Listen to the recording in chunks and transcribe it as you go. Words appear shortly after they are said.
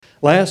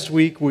Last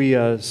week we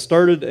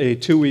started a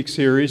 2-week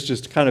series,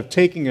 just kind of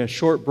taking a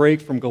short break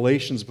from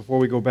Galatians before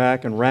we go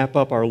back and wrap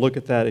up our look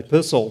at that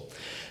epistle.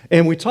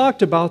 And we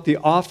talked about the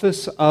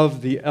office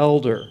of the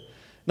elder.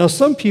 Now,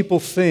 some people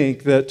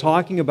think that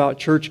talking about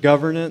church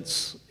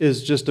governance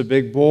is just a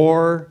big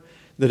bore,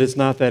 that it's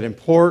not that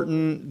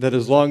important, that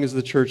as long as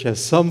the church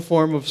has some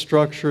form of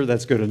structure,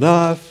 that's good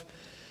enough.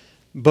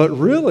 But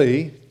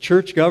really,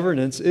 church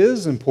governance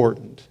is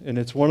important, and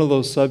it's one of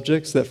those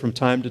subjects that from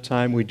time to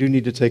time we do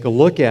need to take a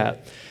look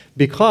at,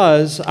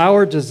 because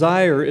our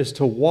desire is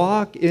to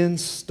walk in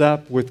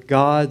step with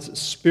God's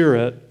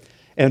Spirit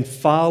and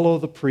follow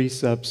the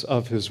precepts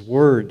of His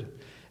Word.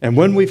 And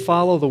when we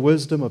follow the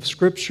wisdom of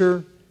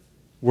Scripture,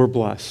 we're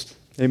blessed.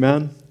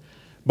 Amen?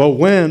 But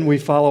when we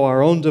follow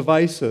our own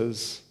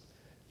devices,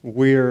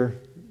 we're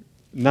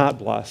not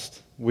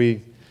blessed.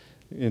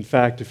 In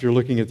fact, if you're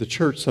looking at the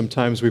church,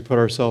 sometimes we put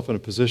ourselves in a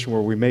position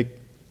where we make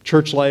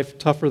church life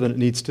tougher than it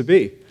needs to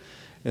be.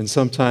 And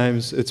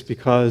sometimes it's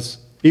because,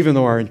 even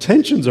though our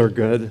intentions are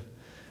good,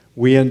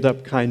 we end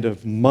up kind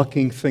of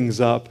mucking things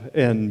up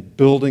and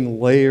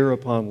building layer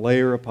upon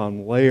layer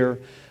upon layer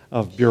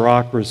of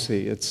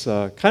bureaucracy. It's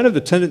kind of the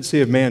tendency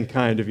of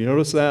mankind. Have you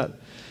noticed that?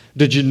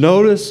 Did you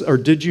notice, or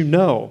did you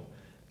know,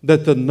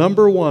 that the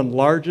number one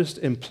largest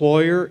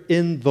employer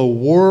in the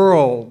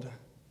world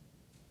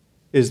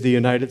is the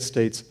United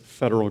States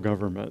federal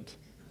government?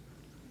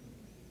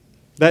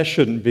 That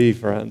shouldn't be,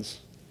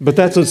 friends. But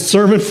that's a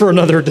sermon for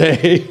another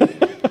day.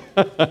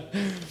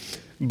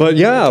 But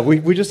yeah,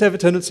 we just have a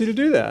tendency to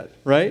do that,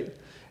 right?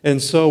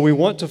 And so we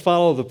want to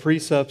follow the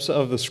precepts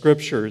of the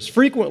Scriptures.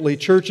 Frequently,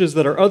 churches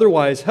that are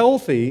otherwise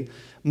healthy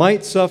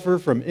might suffer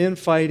from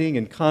infighting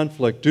and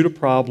conflict due to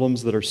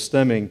problems that are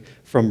stemming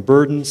from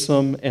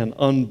burdensome and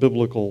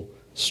unbiblical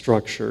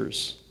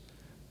structures.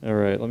 All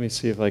right, let me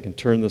see if I can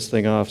turn this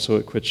thing off so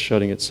it quits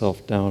shutting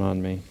itself down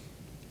on me.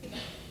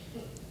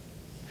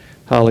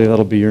 Holly,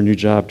 that'll be your new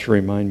job to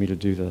remind me to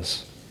do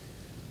this.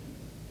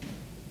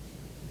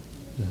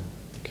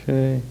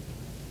 Okay.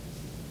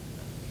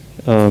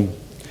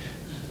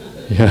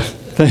 Yeah,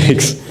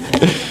 thanks.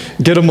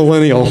 Get a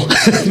millennial.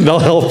 They'll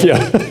help you.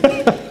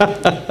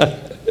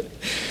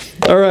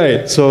 All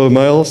right, so am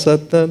I all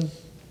set then?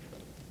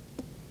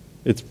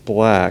 It's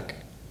black.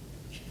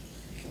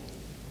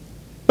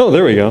 Oh,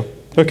 there we go.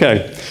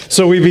 Okay,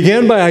 so we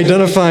began by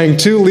identifying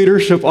 2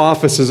 leadership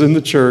offices in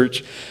the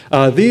church.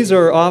 These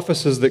are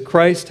offices that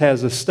Christ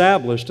has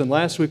established, and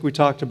last week we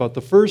talked about the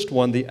first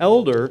one, the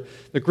elder.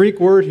 The Greek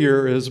word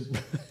here is,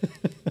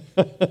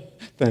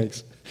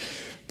 thanks,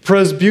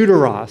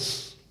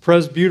 presbyteros.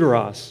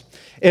 Presbyteros.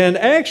 And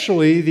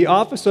actually, the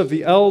office of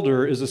the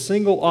elder is a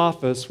single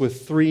office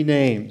with 3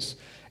 names,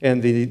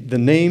 and the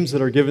names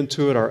that are given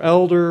to it are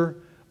elder,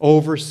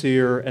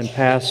 overseer, and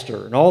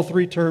pastor. And all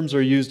 3 terms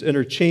are used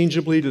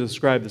interchangeably to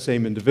describe the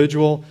same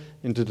individual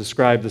and to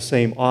describe the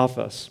same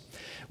office.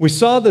 We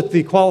saw that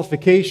the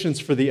qualifications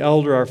for the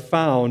elder are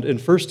found in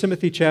 1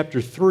 Timothy chapter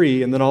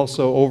 3 and then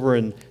also over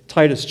in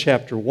Titus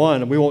chapter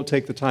 1. And we won't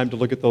take the time to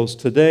look at those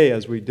today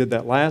as we did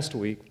that last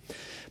week.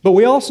 But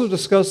we also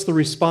discussed the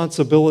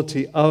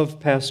responsibility of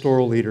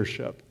pastoral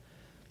leadership: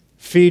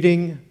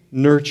 feeding,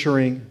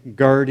 nurturing,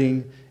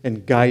 guarding,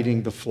 and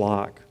guiding the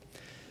flock.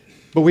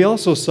 But we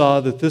also saw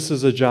that this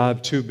is a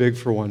job too big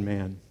for one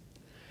man,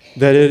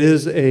 that it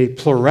is a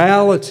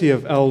plurality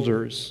of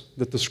elders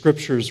that the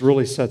Scriptures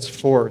really sets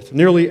forth.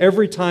 Nearly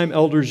every time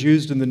elders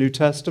used in the New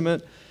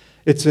Testament,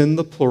 it's in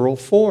the plural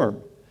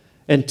form.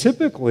 And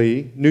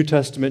typically, New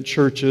Testament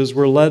churches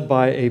were led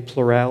by a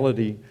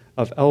plurality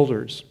of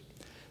elders.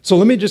 So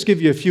let me just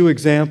give you a few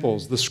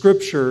examples. The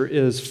Scripture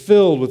is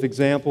filled with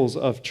examples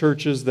of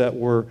churches that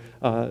were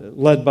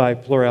led by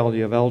plurality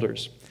of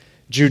elders.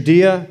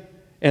 Judea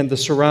and the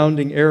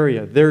surrounding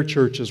area, their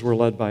churches were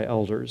led by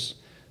elders.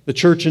 The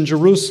church in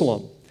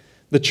Jerusalem,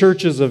 the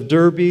churches of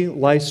Derbe,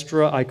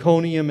 Lystra,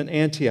 Iconium, and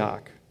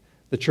Antioch,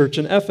 the church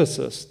in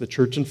Ephesus, the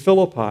church in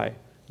Philippi,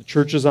 the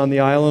churches on the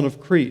island of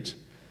Crete,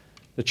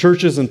 the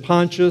churches in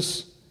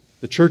Pontus,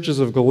 the churches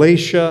of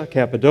Galatia,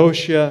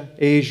 Cappadocia,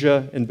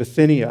 Asia, and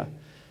Bithynia.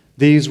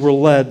 These were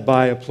led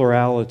by a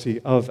plurality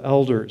of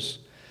elders.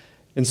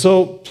 And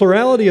so,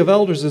 plurality of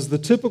elders is the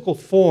typical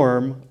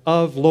form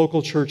of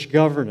local church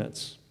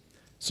governance.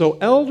 So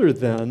elder,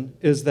 then,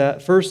 is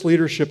that first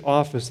leadership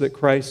office that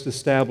Christ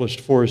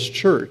established for His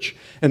church.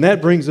 And that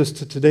brings us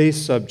to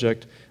today's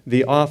subject,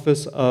 the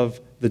office of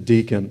the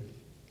deacon.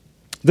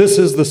 This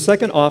is the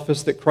second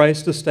office that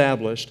Christ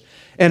established,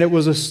 and it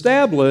was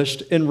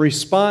established in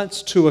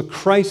response to a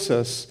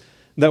crisis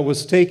that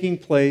was taking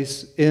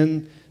place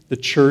in the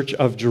church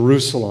of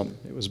Jerusalem.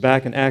 It was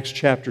back in Acts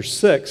chapter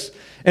 6,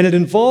 and it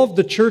involved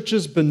the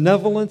church's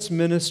benevolence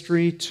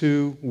ministry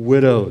to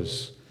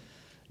widows.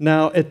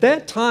 Now, at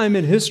that time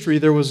in history,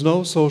 there was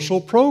no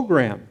social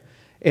program.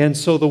 And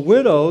so the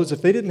widows,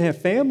 if they didn't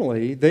have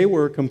family, they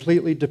were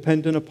completely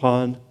dependent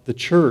upon the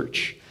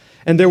church.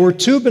 And there were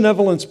 2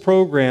 benevolence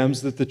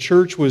programs that the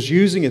church was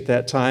using at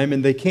that time,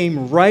 and they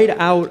came right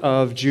out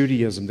of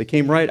Judaism. They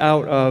came right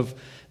out of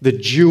the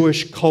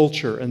Jewish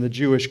culture and the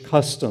Jewish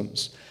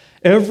customs.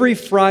 Every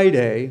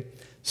Friday,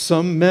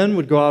 some men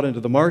would go out into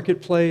the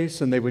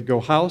marketplace and they would go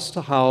house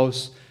to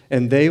house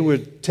and they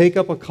would take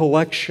up a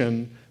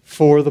collection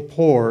for the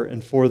poor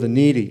and for the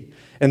needy.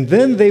 And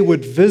then they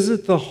would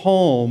visit the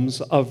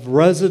homes of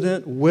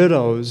resident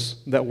widows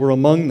that were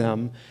among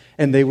them,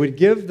 and they would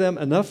give them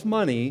enough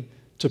money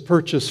to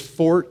purchase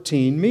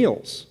 14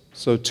 meals.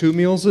 So 2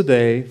 meals a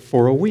day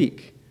for a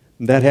week.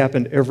 And that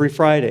happened every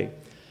Friday.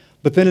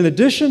 But then in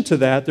addition to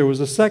that, there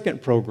was a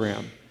second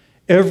program.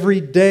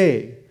 Every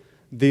day,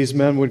 these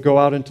men would go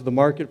out into the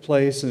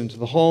marketplace and into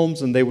the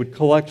homes, and they would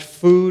collect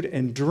food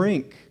and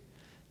drink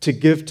to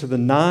give to the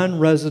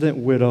non-resident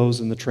widows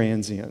and the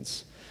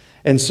transients.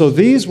 And so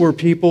these were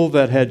people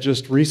that had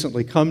just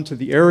recently come to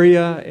the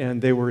area,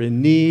 and they were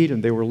in need,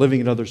 and they were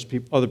living in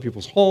other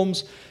people's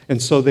homes,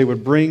 and so they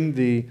would bring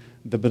the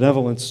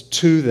benevolence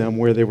to them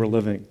where they were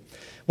living.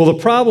 Well,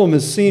 the problem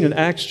is seen in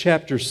Acts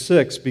chapter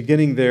 6,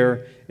 beginning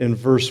there in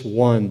verse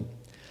 1.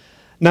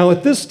 Now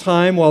at this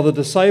time, while the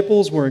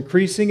disciples were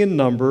increasing in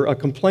number, a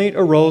complaint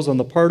arose on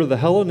the part of the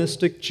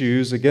Hellenistic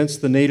Jews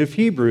against the native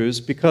Hebrews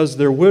because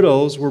their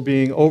widows were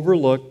being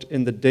overlooked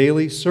in the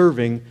daily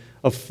serving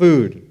of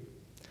food.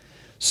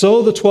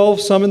 So the 12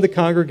 summoned the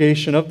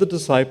congregation of the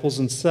disciples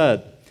and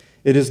said,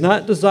 "It is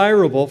not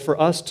desirable for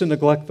us to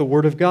neglect the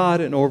word of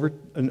God in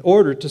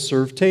order to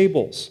serve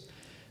tables.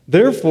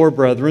 Therefore,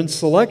 brethren,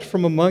 select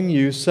from among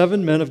you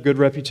 7 men of good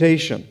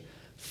reputation,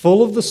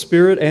 full of the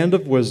Spirit and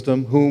of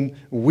wisdom, whom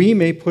we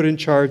may put in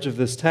charge of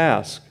this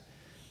task.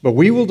 But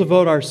we will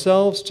devote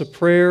ourselves to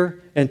prayer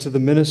and to the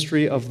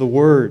ministry of the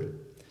word."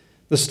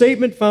 The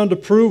statement found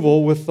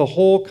approval with the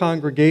whole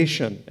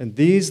congregation, and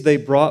these they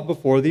brought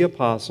before the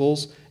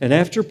apostles, and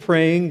after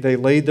praying, they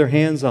laid their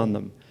hands on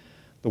them.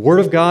 The word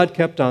of God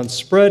kept on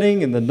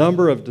spreading, and the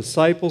number of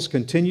disciples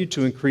continued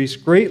to increase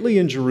greatly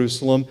in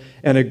Jerusalem,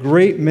 and a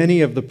great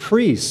many of the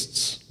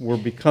priests were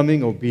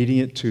becoming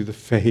obedient to the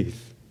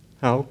faith.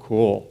 How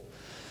cool.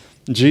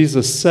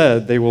 Jesus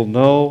said, "They will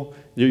know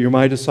you're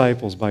my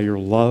disciples by your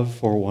love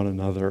for one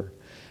another."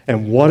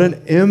 And what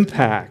an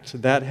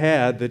impact that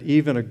had, that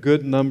even a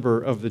good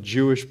number of the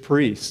Jewish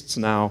priests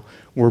now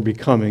were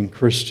becoming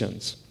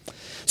Christians.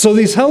 So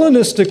these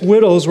Hellenistic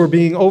widows were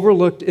being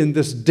overlooked in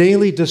this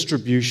daily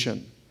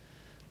distribution.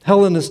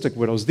 Hellenistic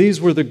widows, these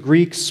were the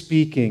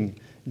Greek-speaking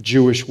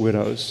Jewish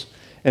widows.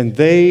 And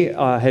they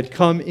had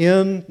come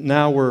in,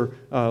 now were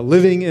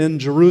living in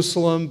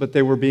Jerusalem, but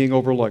they were being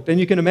overlooked. And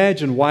you can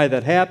imagine why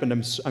that happened.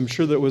 I'm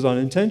sure that it was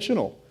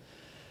unintentional.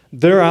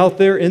 They're out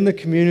there in the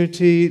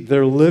community,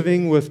 they're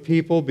living with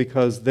people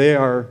because they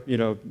are,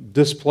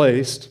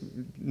 displaced,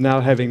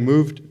 now having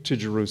moved to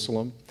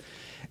Jerusalem.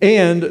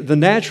 And the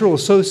natural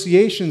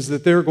associations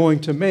that they're going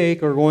to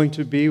make are going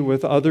to be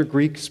with other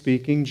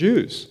Greek-speaking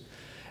Jews.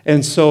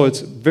 And so it's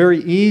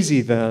very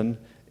easy then,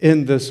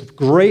 in this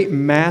great,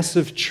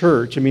 massive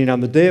church,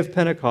 on the day of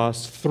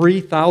Pentecost,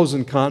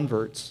 3,000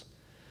 converts.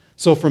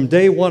 So from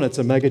day one, it's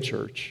a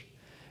megachurch.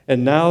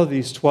 And now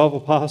these 12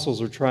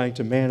 apostles are trying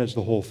to manage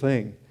the whole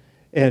thing.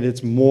 And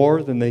it's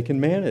more than they can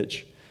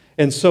manage.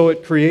 And so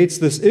it creates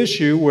this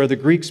issue where the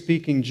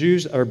Greek-speaking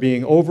Jews are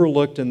being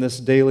overlooked in this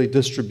daily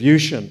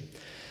distribution.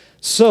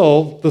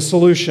 So, the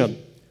solution.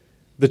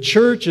 The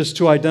church is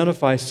to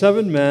identify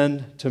 7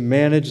 men to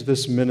manage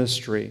this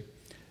ministry.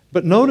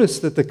 But notice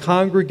that the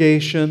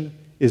congregation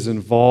is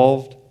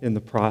involved in the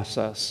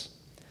process.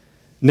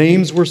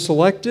 Names were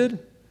selected.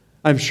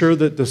 I'm sure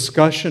that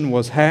discussion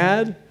was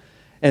had.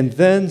 And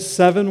then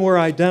 7 were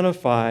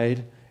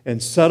identified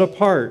and set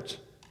apart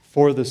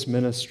for this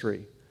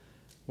ministry.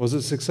 Was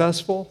it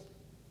successful?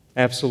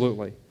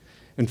 Absolutely.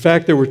 In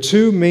fact, there were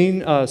 2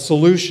 main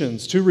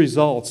solutions, 2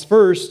 results.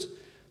 First,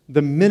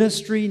 the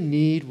ministry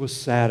need was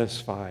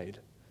satisfied.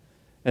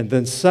 And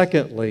then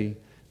secondly,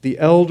 the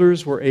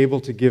elders were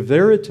able to give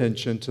their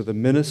attention to the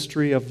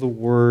ministry of the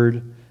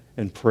word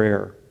and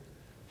prayer.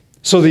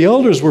 So the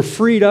elders were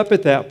freed up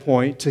at that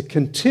point to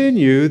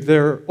continue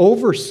their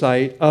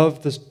oversight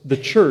of the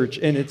church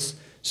and its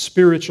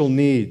spiritual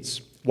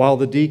needs, while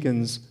the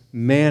deacons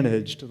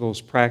managed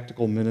those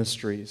practical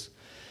ministries.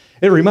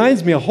 It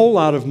reminds me a whole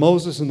lot of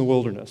Moses in the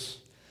wilderness.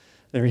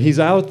 He's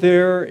out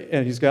there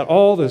and he's got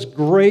all this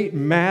great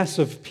mass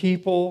of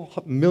people,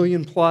 1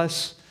 million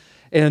plus,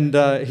 and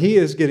he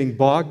is getting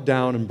bogged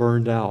down and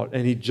burned out,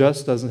 and he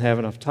just doesn't have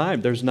enough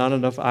time. There's not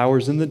enough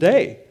hours in the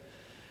day.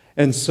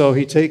 And so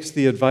he takes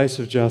the advice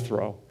of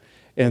Jethro,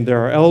 and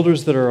there are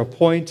elders that are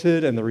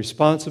appointed, and the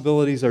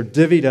responsibilities are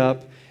divvied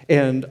up,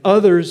 and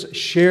others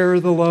share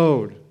the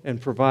load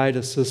and provide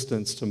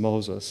assistance to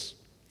Moses.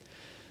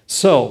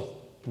 So,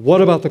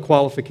 what about the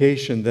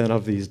qualification then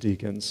of these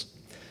deacons?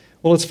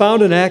 Well, it's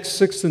found in Acts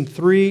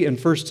 6:3 and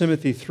 1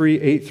 Timothy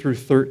 3:8 through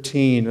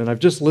 13, and I've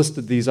just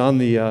listed these on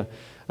the, I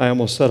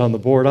almost said on the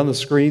board, on the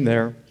screen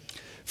there.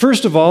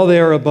 First of all, they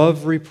are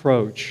above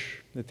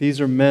reproach, that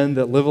these are men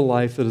that live a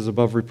life that is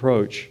above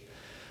reproach.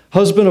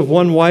 Husband of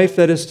one wife,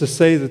 that is to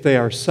say that they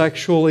are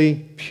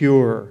sexually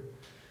pure.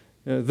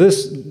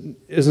 This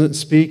isn't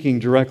speaking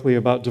directly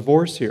about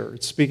divorce here.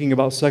 It's speaking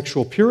about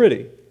sexual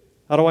purity.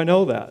 How do I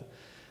know that?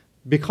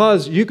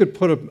 Because you could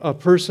put a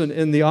person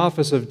in the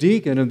office of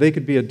deacon and they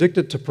could be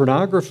addicted to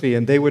pornography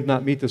and they would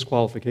not meet this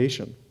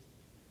qualification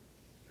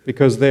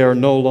because they are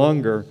no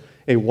longer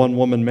a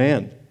one-woman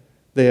man.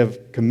 They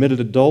have committed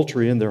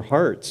adultery in their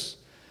hearts.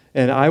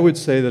 And I would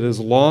say that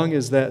as long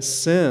as that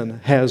sin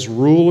has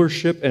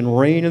rulership and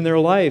reign in their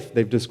life,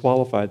 they've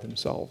disqualified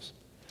themselves.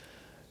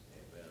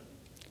 Amen.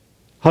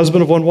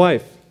 Husband of one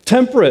wife.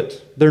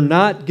 Temperate. They're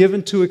not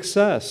given to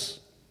excess.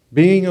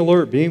 Being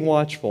alert, being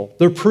watchful.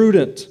 They're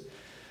prudent.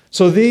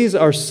 So these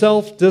are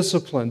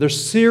self-disciplined. They're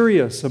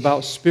serious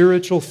about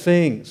spiritual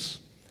things.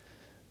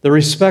 They're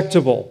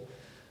respectable.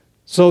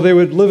 So they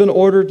would live an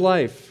ordered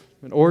life.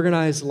 An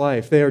organized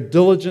life. They are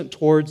diligent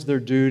towards their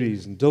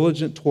duties and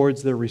diligent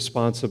towards their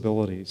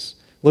responsibilities,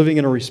 living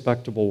in a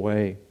respectable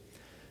way.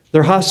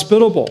 They're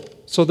hospitable,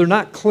 so they're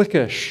not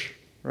cliquish,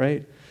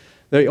 right?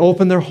 They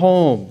open their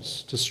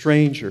homes to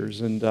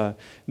strangers, and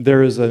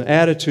there is an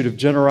attitude of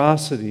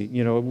generosity,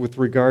 with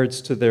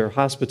regards to their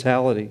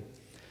hospitality.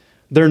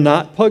 They're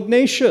not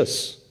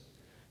pugnacious,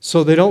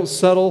 so they don't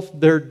settle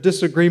their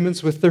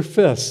disagreements with their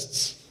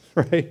fists,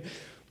 right?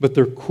 But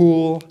they're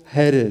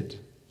cool-headed.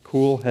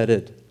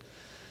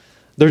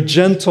 They're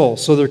gentle,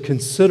 so they're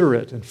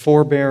considerate and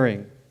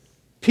forbearing.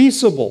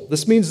 Peaceable.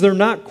 This means they're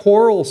not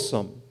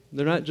quarrelsome.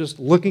 They're not just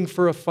looking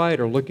for a fight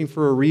or looking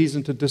for a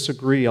reason to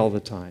disagree all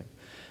the time.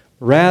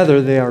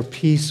 Rather, they are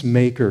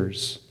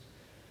peacemakers.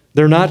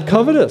 They're not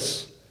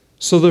covetous,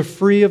 so they're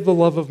free of the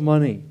love of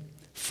money,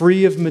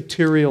 free of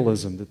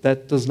materialism,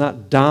 that does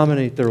not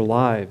dominate their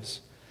lives.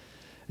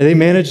 And they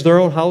manage their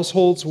own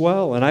households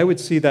well, and I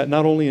would see that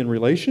not only in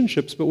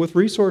relationships, but with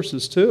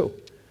resources too.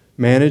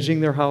 Managing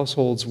their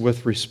households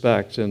with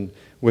respect and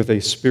with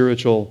a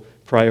spiritual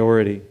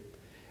priority.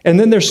 And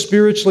then they're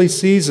spiritually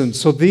seasoned,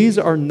 so these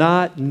are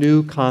not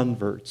new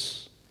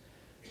converts.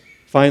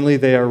 Finally,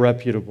 they are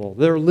reputable.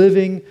 They're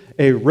living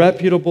a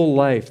reputable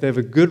life. They have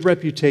a good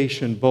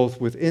reputation both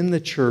within the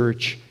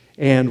church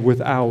and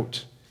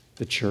without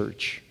the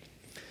church.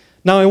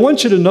 Now, I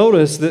want you to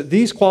notice that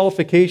these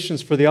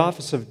qualifications for the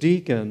office of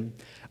deacon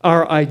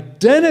are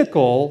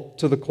identical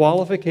to the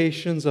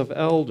qualifications of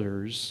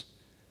elders,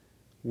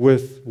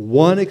 with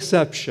one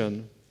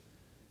exception,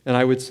 and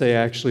I would say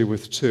actually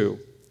with two.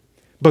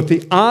 But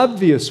the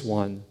obvious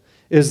one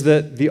is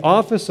that the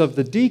office of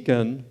the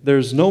deacon,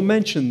 there's no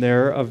mention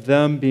there of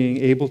them being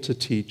able to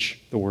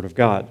teach the Word of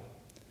God.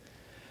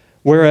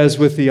 Whereas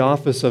with the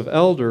office of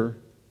elder,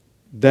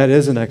 that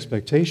is an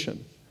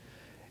expectation.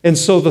 And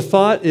so the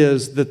thought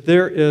is that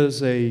there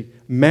is a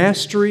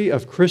mastery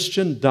of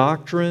Christian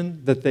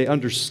doctrine, that they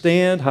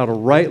understand how to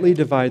rightly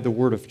divide the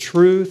word of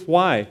truth.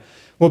 Why?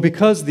 Well,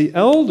 because the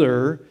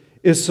elder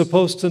is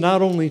supposed to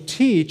not only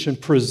teach and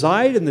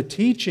preside in the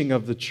teaching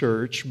of the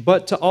church,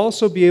 but to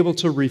also be able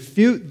to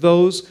refute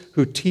those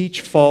who teach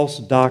false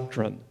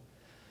doctrine.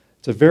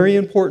 It's a very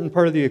important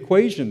part of the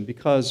equation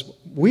because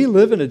we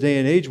live in a day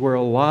and age where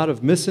a lot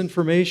of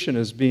misinformation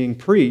is being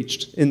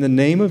preached in the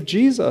name of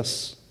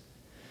Jesus.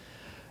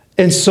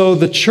 And so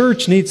the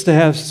church needs to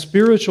have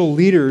spiritual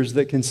leaders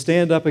that can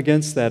stand up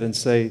against that and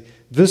say,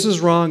 this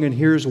is wrong and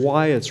here's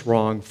why it's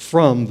wrong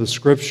from the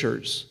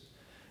Scriptures,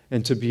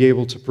 and to be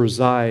able to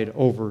preside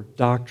over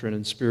doctrine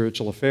and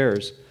spiritual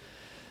affairs.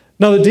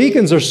 Now, the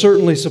deacons are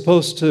certainly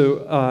supposed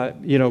to,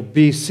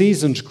 be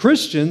seasoned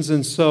Christians,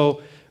 and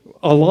so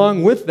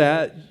along with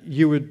that,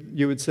 you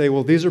would say,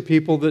 well, these are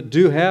people that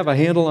do have a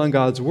handle on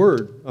God's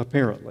Word,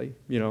 apparently,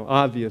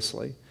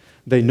 obviously.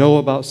 They know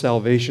about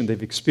salvation.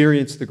 They've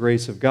experienced the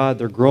grace of God.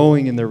 They're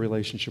growing in their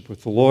relationship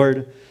with the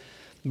Lord.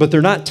 But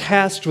they're not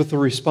tasked with the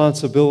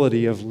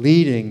responsibility of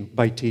leading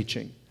by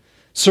teaching.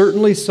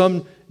 Certainly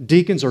some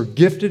deacons are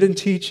gifted in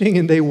teaching,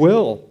 and they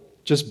will,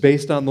 just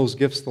based on those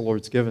gifts the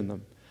Lord's given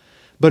them.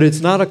 But it's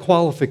not a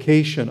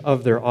qualification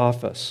of their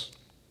office.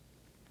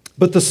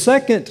 But the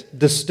second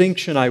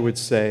distinction, I would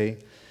say,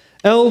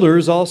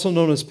 elders, also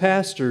known as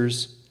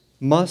pastors,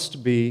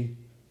 must be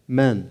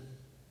men.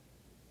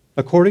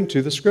 According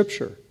to the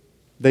Scripture,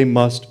 they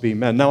must be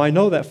men. Now, I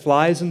know that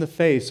flies in the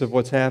face of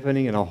what's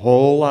happening in a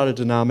whole lot of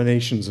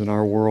denominations in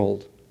our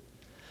world.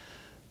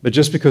 But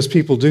just because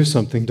people do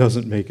something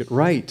doesn't make it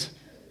right.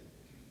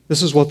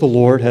 This is what the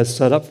Lord has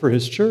set up for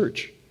His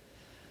church.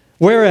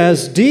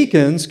 Whereas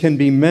deacons can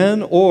be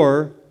men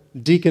or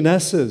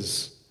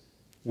deaconesses,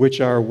 which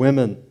are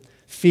women.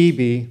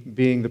 Phoebe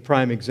being the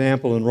prime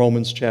example in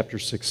Romans chapter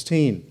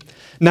 16.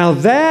 Now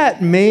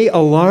that may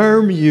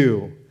alarm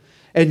you,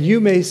 and you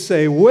may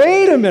say,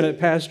 wait a minute,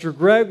 Pastor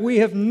Greg, we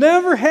have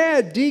never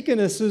had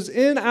deaconesses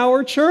in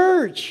our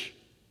church.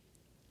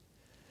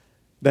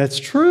 That's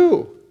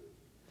true.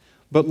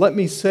 But let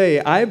me say,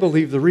 I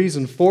believe the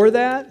reason for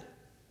that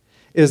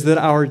is that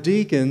our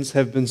deacons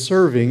have been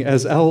serving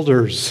as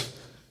elders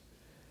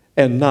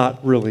and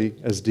not really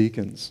as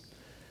deacons.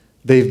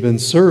 They've been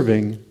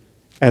serving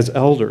as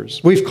elders.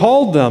 We've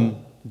called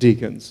them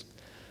deacons,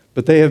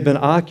 but they have been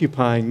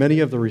occupying many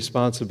of the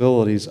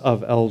responsibilities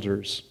of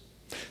elders.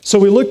 So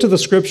we look to the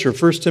Scripture,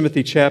 1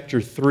 Timothy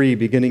chapter 3,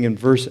 beginning in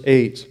verse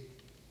 8.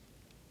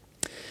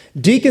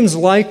 Deacons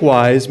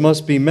likewise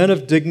must be men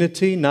of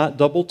dignity, not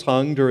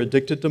double-tongued or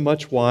addicted to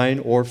much wine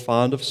or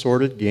fond of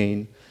sordid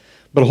gain,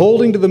 but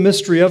holding to the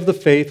mystery of the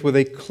faith with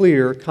a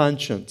clear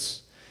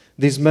conscience.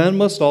 These men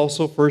must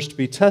also first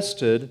be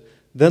tested,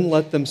 then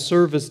let them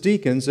serve as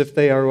deacons if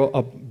they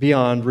are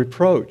beyond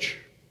reproach.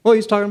 Well,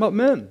 he's talking about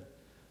men.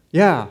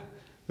 Yeah,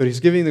 but he's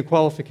giving the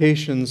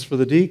qualifications for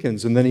the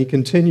deacons, and then he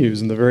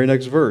continues in the very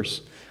next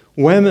verse.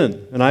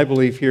 Women, and I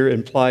believe here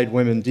implied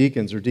women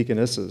deacons or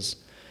deaconesses,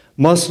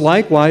 must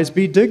likewise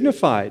be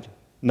dignified,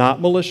 not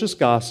malicious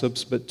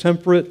gossips, but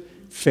temperate,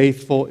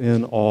 faithful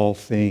in all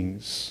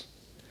things.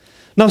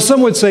 Now,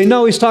 some would say,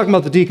 no, he's talking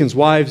about the deacons'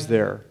 wives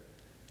there.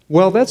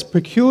 Well, that's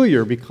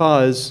peculiar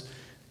because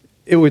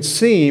it would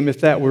seem, if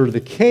that were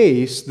the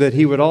case, that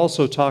he would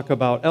also talk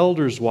about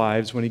elders'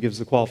 wives when he gives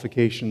the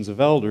qualifications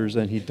of elders,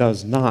 and he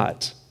does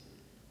not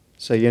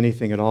say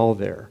anything at all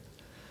there.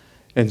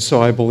 And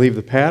so I believe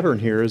the pattern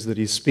here is that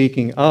he's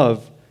speaking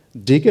of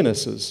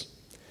deaconesses.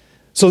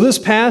 So this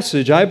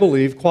passage, I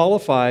believe,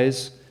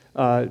 qualifies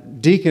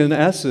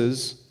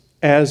deaconesses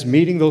as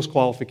meeting those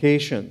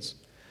qualifications.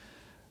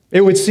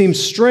 It would seem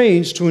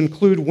strange to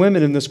include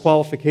women in this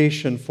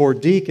qualification for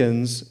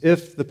deacons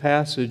if the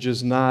passage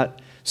is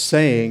not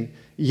saying,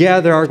 yeah,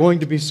 there are going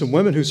to be some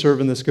women who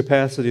serve in this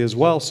capacity as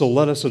well, so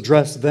let us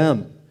address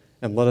them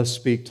and let us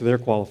speak to their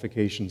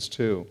qualifications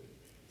too.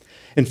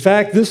 In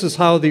fact, this is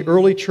how the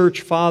early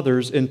church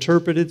fathers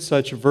interpreted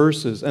such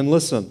verses. And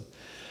listen,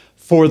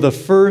 for the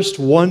first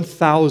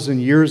 1,000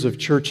 years of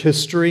church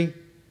history,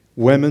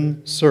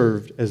 women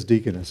served as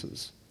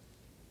deaconesses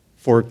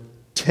for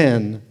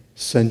 10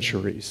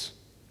 centuries.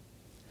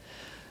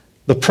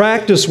 The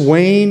practice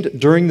waned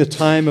during the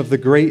time of the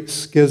Great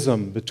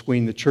Schism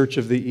between the Church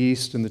of the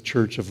East and the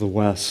Church of the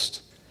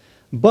West.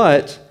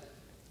 But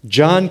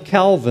John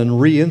Calvin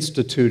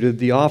reinstituted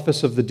the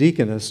office of the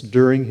deaconess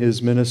during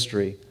his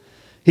ministry.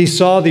 He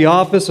saw the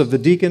office of the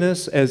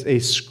deaconess as a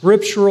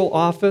scriptural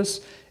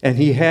office, and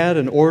he had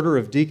an order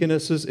of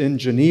deaconesses in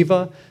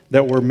Geneva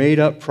that were made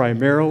up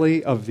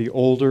primarily of the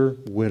older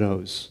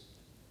widows.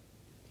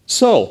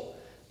 So,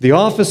 the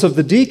office of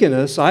the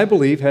deaconess, I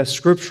believe, has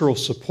scriptural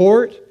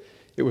support.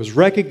 It was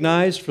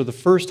recognized for the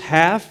first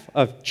half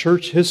of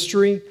church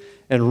history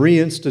and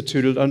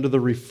reinstituted under the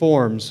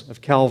reforms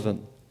of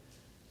Calvin.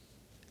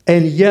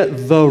 And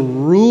yet the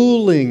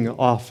ruling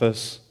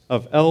office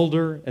of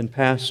elder and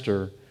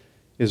pastor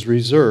is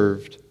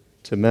reserved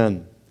to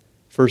men.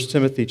 1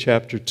 Timothy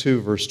chapter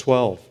 2, verse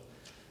 12.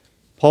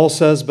 Paul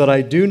says, "But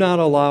I do not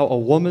allow a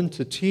woman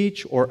to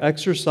teach or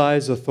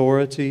exercise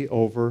authority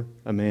over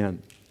a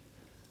man."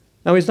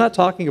 Now, he's not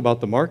talking about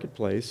the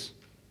marketplace.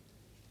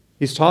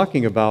 He's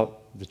talking about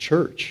the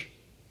church.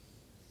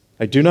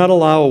 I do not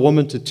allow a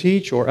woman to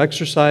teach or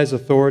exercise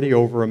authority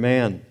over a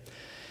man.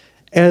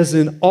 As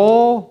in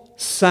all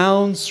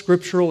sound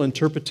scriptural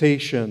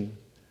interpretation,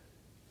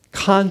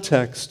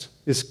 context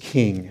is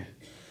king.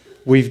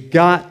 We've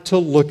got to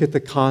look at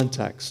the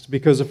context,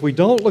 because if we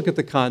don't look at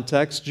the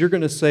context, you're going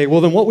to say,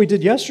 well, then what we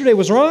did yesterday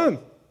was wrong.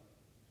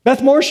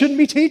 Beth Moore shouldn't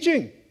be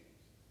teaching,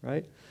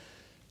 right?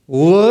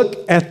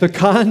 Look at the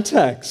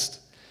context.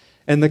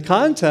 And the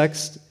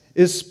context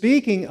is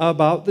speaking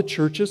about the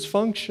church's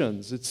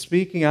functions. It's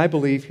speaking, I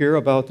believe, here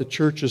about the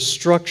church's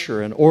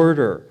structure and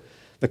order.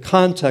 The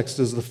context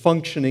is the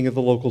functioning of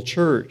the local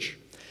church.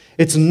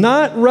 It's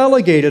not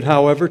relegated,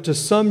 however, to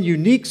some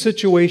unique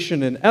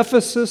situation in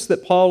Ephesus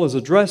that Paul is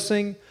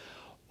addressing,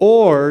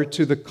 or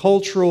to the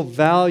cultural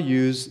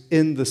values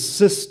in the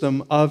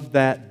system of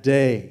that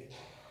day.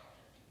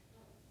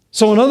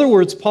 So in other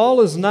words,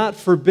 Paul is not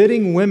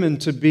forbidding women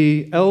to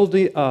be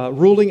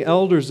ruling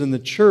elders in the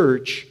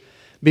church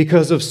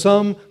because of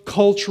some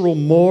cultural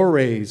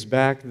mores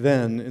back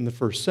then in the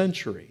first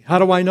century. How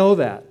do I know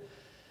that?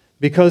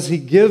 Because he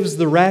gives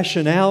the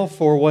rationale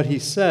for what he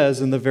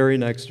says in the very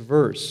next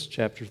verse,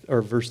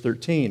 verse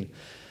 13.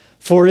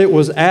 For it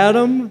was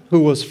Adam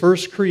who was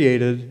first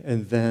created,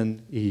 and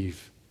then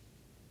Eve.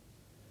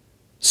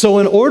 So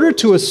in order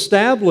to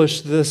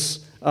establish this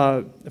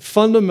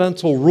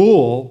fundamental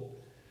rule,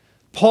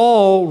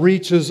 Paul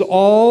reaches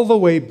all the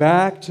way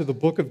back to the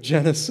book of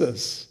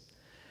Genesis,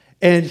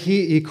 and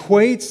he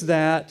equates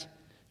that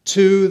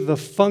to the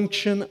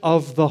function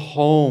of the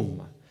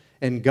home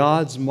and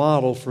God's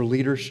model for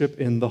leadership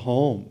in the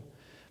home.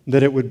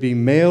 That it would be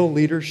male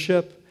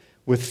leadership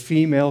with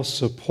female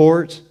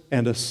support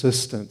and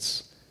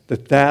assistance.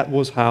 That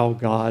was how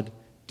God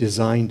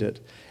designed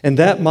it. And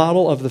that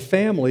model of the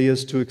family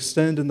is to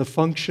extend in the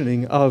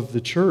functioning of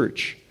the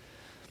church.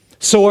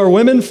 So are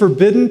women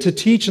forbidden to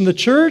teach in the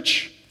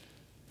church?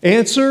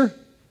 Answer,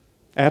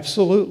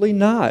 absolutely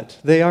not.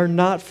 They are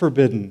not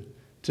forbidden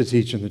to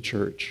teach in the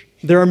church.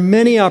 There are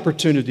many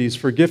opportunities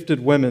for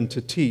gifted women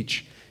to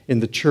teach in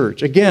the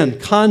church. Again,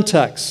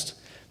 context.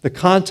 The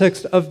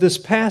context of this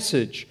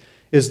passage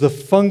is the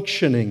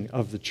functioning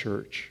of the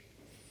church.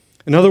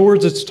 In other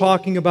words, it's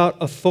talking about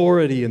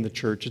authority in the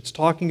church. It's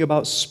talking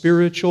about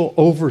spiritual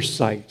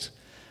oversight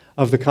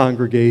of the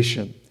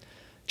congregation.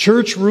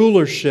 Church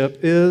rulership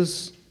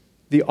is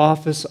the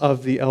office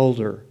of the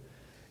elder.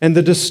 And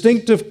the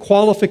distinctive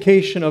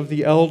qualification of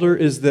the elder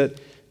is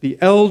that the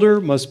elder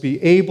must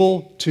be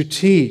able to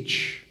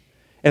teach.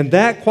 And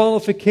that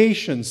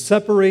qualification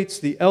separates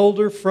the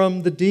elder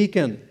from the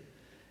deacon.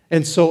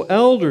 And so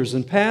elders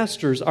and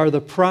pastors are the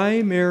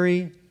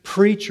primary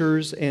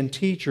preachers and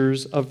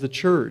teachers of the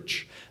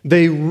church.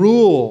 They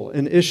rule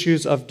in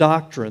issues of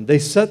doctrine. They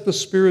set the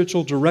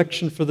spiritual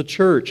direction for the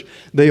church.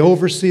 They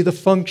oversee the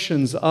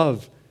functions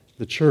of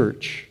the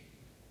church.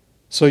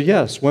 So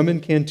yes, women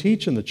can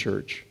teach in the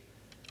church.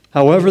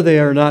 However, they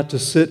are not to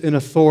sit in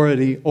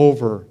authority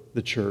over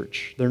the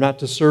church. They're not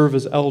to serve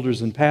as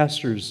elders and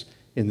pastors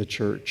in the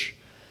church.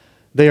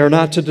 They are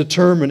not to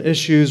determine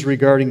issues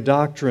regarding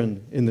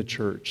doctrine in the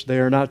church. They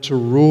are not to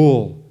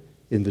rule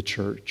in the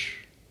church.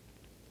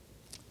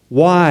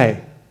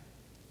 Why?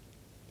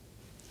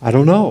 I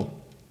don't know.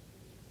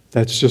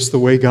 That's just the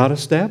way God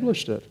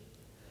established it.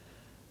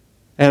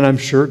 And I'm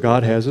sure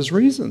God has His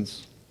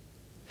reasons.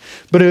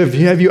 But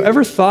have you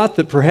ever thought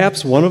that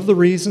perhaps one of the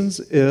reasons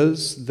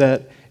is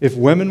that if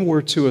women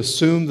were to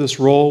assume this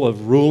role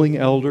of ruling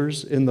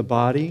elders in the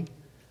body,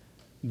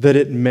 that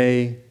it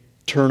may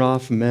turn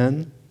off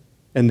men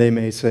and they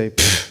may say,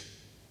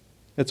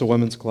 it's a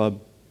women's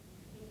club?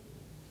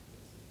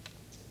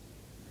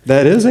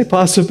 That is a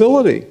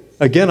possibility.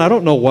 Again, I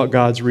don't know what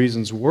God's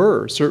reasons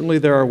were. Certainly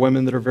there are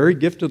women that are very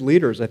gifted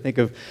leaders. I think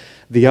of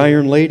the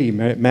Iron Lady,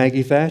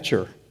 Maggie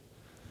Thatcher.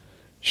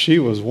 She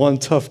was one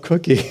tough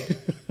cookie.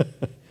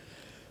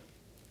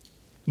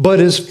 But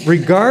as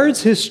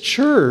regards His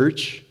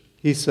church,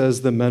 He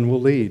says the men will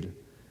lead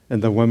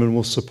and the women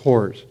will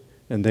support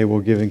and they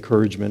will give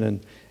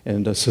encouragement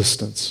and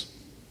assistance.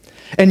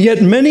 And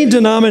yet many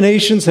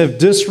denominations have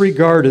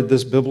disregarded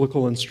this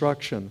biblical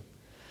instruction.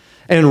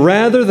 And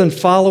rather than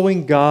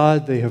following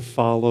God, they have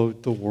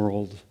followed the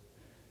world.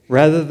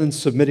 Rather than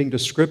submitting to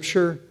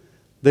Scripture,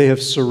 they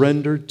have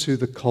surrendered to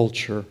the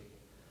culture.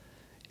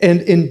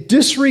 And in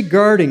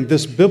disregarding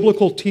this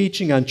biblical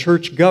teaching on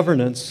church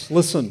governance,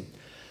 listen,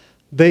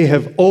 they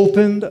have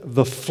opened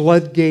the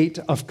floodgate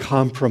of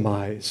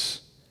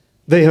compromise.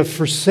 They have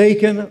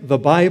forsaken the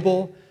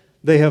Bible.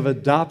 They have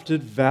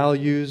adopted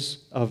values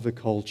of the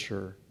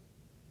culture.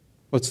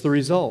 What's the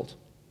result?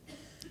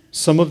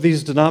 Some of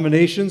these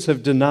denominations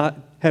have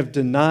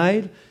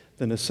denied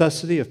the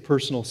necessity of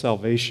personal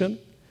salvation.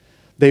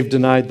 They've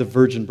denied the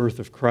virgin birth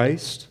of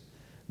Christ.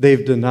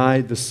 They've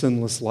denied the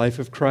sinless life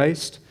of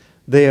Christ.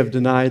 They have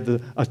denied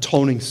the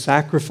atoning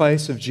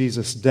sacrifice of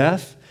Jesus'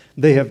 death.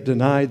 They have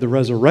denied the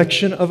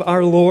resurrection of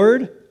our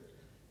Lord.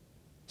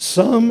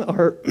 Some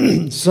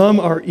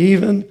are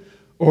even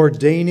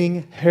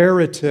ordaining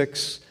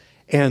heretics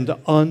and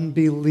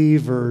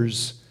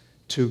unbelievers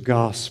to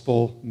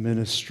gospel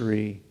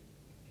ministry.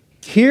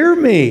 Hear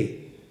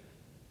me.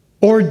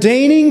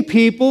 Ordaining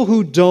people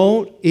who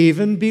don't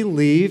even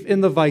believe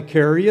in the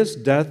vicarious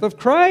death of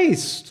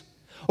Christ.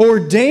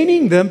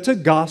 Ordaining them to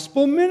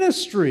gospel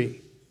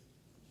ministry.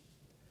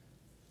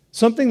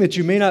 Something that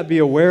you may not be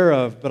aware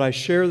of, but I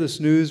share this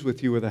news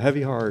with you with a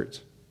heavy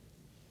heart.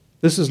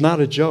 This is not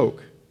a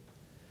joke.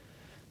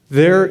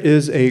 There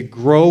is a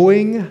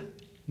growing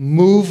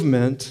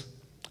movement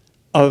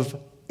of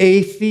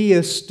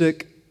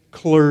atheistic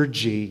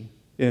clergy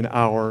in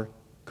our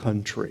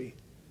country.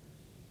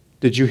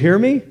 Did you hear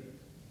me?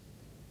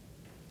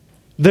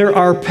 There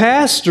are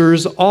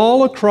pastors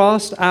all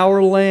across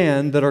our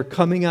land that are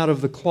coming out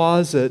of the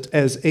closet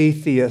as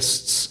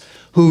atheists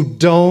who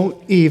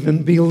don't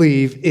even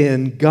believe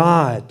in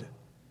God.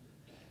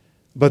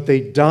 But they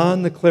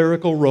don the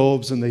clerical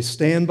robes and they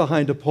stand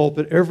behind a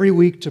pulpit every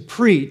week to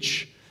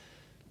preach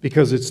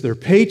because it's their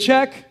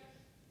paycheck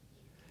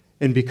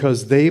and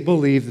because they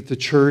believe that the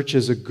church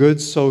is a good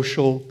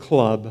social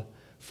club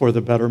for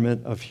the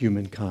betterment of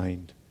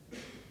humankind.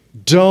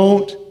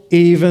 Don't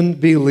even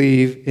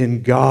believe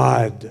in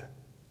God.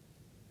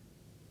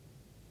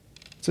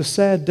 It's a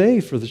sad day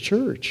for the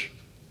church.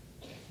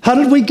 How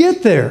did we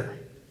get there?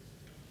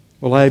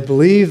 Well, I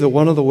believe that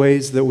one of the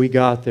ways that we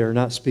got there,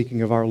 not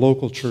speaking of our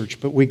local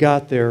church, but we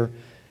got there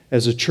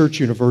as a church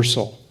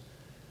universal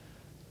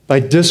by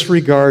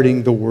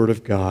disregarding the Word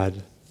of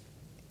God.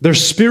 Their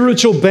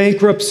spiritual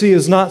bankruptcy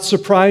is not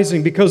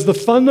surprising because the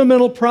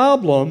fundamental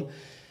problem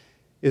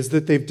is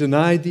that they've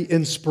denied the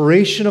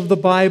inspiration of the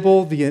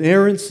Bible, the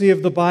inerrancy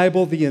of the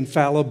Bible, the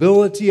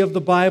infallibility of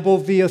the Bible,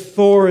 the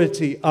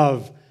authority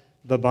of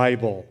the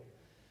Bible.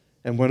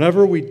 And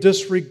whenever we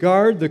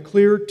disregard the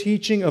clear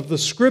teaching of the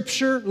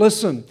Scripture,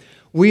 listen,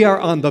 we are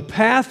on the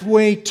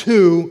pathway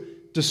to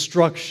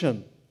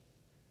destruction.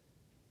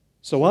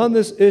 So on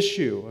this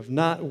issue of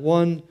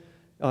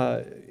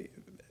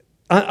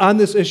on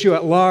this issue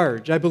at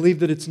large, I believe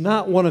that it's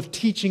not one of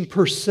teaching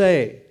per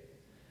se,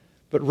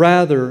 but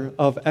rather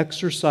of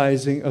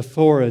exercising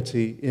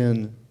authority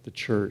in the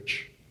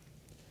church.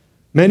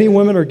 Many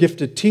women are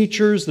gifted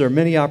teachers. There are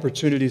many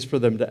opportunities for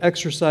them to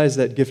exercise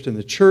that gift in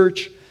the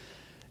church.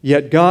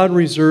 Yet God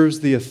reserves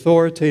the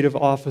authoritative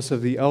office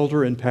of the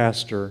elder and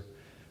pastor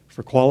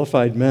for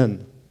qualified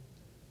men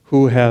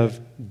who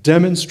have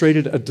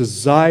demonstrated a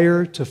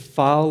desire to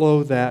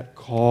follow that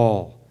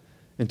call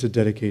and to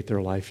dedicate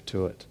their life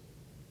to it.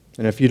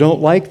 And if you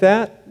don't like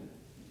that,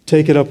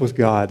 take it up with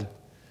God.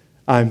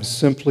 I'm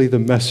simply the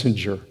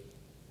messenger.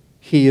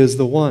 He is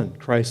the one.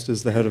 Christ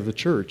is the head of the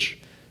church,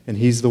 and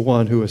He's the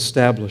one who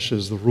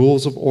establishes the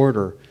rules of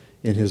order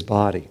in His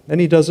body. And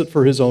He does it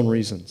for His own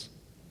reasons.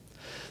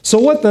 So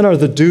what then are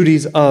the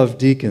duties of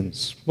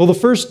deacons? Well, the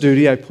first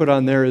duty I put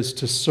on there is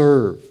to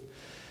serve.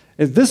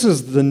 And this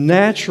is the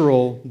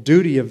natural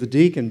duty of the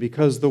deacon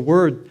because the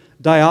word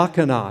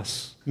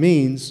diakonos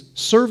means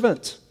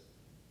servant.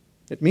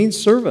 It means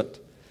servant.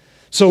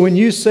 So when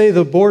you say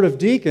the board of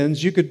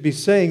deacons, you could be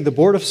saying the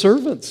board of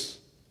servants.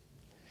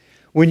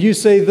 When you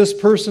say this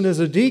person is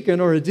a deacon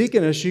or a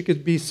deaconess, you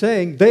could be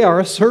saying they are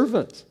a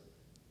servant.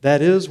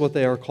 That is what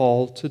they are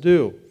called to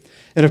do.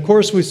 And of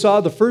course, we saw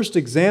the first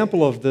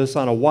example of this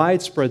on a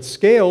widespread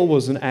scale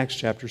was in Acts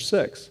chapter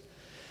 6.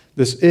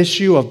 This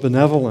issue of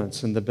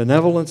benevolence, and the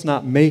benevolence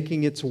not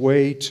making its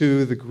way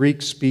to the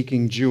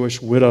Greek-speaking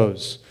Jewish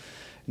widows.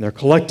 And they're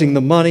collecting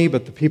the money,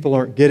 but the people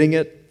aren't getting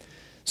it.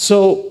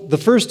 So the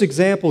first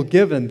example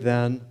given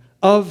then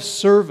of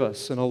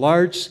service in a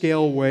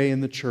large-scale way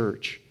in the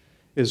church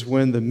is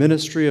when the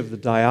ministry of the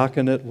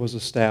diaconate was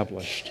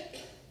established,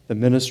 the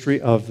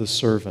ministry of the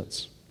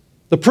servants.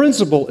 The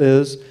principle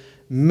is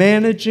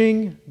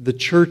managing the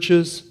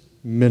church's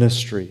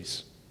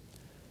ministries.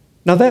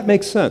 Now that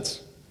makes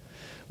sense.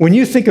 When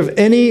you think of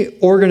any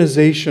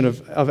organization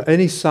of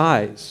any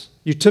size,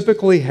 you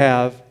typically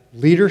have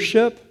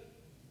leadership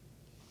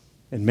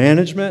and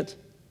management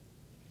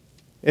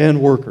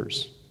and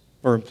workers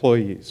or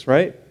employees,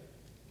 right?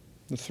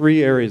 The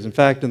three areas. In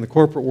fact, in the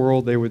corporate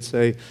world, they would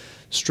say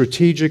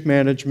strategic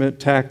management,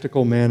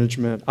 tactical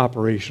management,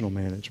 operational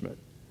management.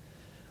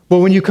 But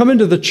when you come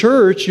into the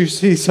church, you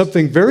see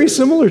something very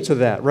similar to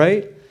that,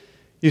 right?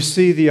 You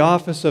see the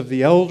office of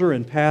the elder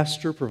and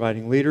pastor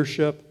providing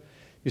leadership.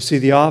 You see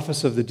the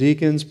office of the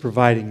deacons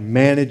providing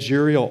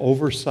managerial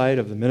oversight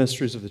of the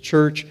ministries of the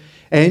church.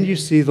 And you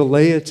see the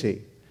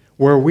laity,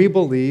 where we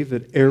believe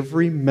that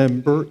every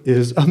member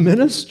is a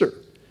minister,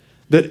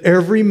 that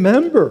every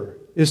member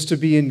is to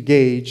be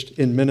engaged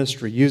in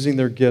ministry, using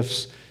their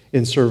gifts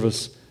in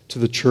service to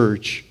the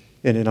church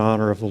and in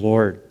honor of the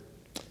Lord.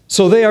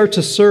 So they are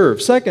to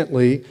serve.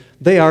 Secondly,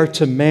 they are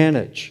to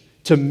manage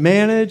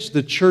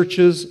the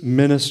church's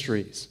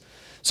ministries.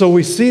 So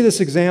we see this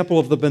example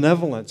of the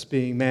benevolence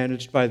being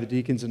managed by the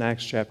deacons in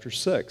Acts chapter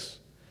 6.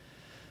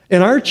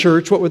 In our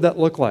church, what would that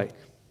look like?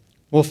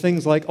 Well,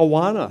 things like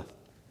Awana,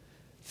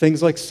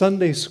 things like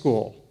Sunday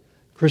school,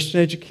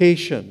 Christian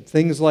education,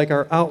 things like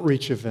our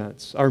outreach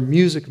events, our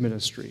music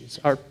ministries,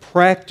 our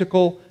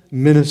practical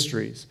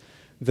ministries,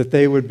 that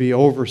they would be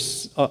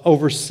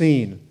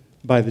overseen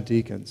by the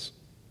deacons.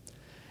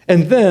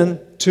 And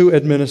then to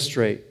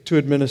administrate.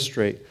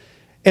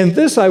 And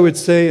this, I would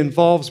say,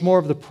 involves more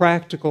of the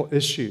practical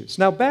issues.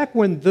 Now, back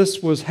when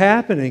this was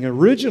happening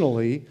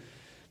originally,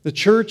 the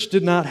church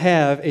did not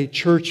have a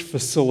church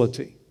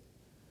facility,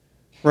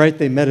 right?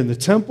 They met in the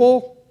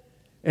temple,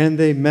 and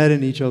they met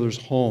in each other's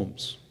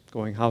homes,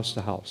 going house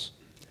to house.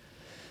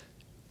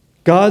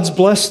 God's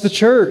blessed the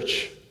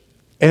church,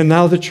 and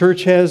now the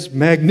church has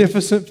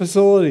magnificent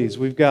facilities.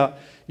 We've got,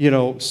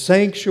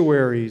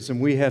 sanctuaries, and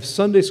we have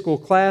Sunday school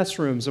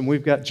classrooms, and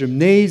we've got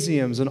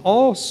gymnasiums, and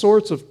all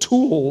sorts of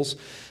tools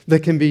that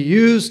can be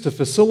used to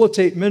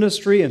facilitate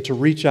ministry and to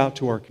reach out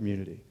to our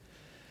community.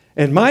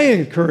 And my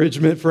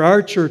encouragement for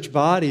our church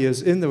body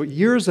is in the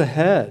years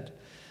ahead,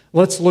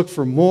 let's look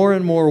for more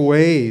and more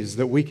ways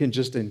that we can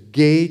just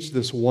engage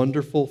this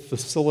wonderful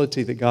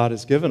facility that God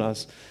has given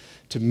us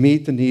to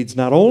meet the needs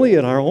not only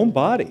in our own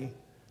body,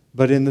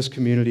 but in this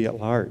community at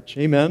large.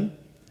 Amen?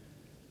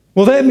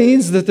 Well, that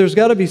means that there's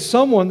got to be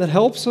someone that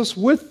helps us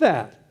with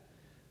that.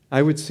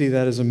 I would see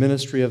that as a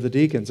ministry of the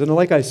deacons. And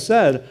like I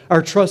said,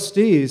 our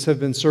trustees have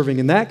been serving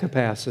in that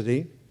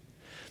capacity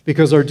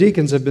because our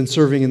deacons have been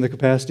serving in the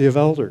capacity of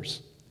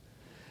elders.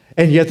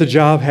 And yet the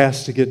job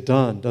has to get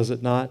done, does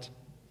it not?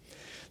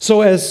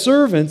 So as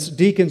servants,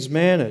 deacons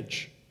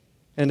manage,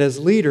 and as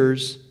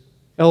leaders,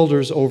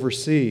 elders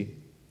oversee.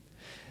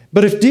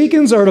 But if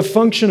deacons are to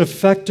function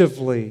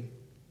effectively,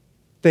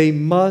 they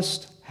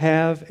must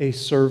have a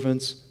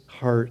servant's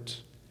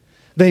heart.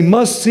 They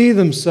must see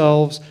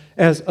themselves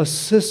as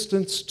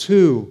assistants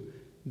to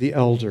the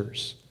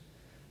elders.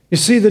 You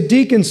see, the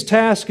deacon's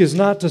task is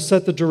not to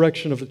set the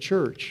direction of the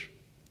church.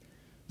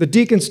 The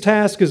deacon's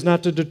task is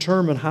not to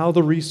determine how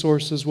the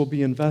resources will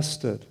be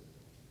invested.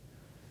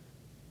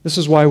 This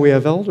is why we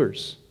have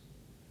elders.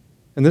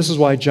 And this is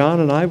why John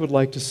and I would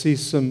like to see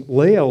some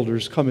lay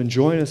elders come and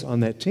join us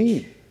on that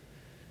team.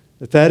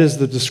 That is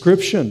the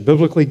description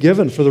biblically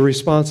given for the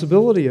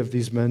responsibility of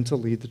these men to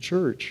lead the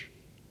church.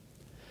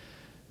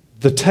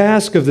 The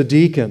task of the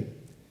deacon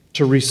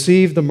to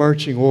receive the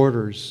marching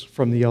orders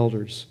from the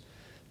elders,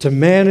 to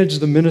manage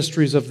the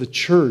ministries of the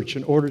church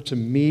in order to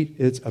meet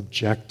its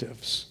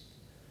objectives.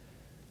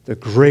 The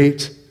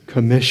Great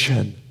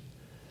Commission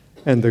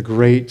and the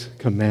Great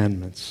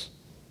Commandments.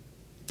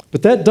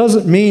 But that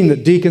doesn't mean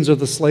that deacons are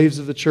the slaves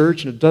of the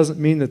church, and it doesn't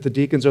mean that the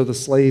deacons are the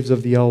slaves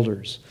of the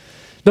elders.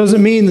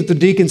 Doesn't mean that the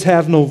deacons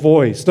have no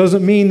voice.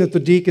 Doesn't mean that the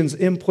deacons'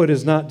 input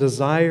is not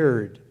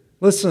desired.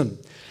 Listen,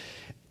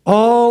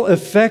 all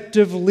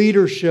effective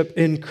leadership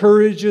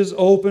encourages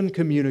open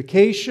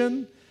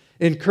communication,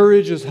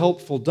 encourages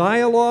helpful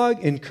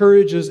dialogue,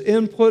 encourages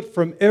input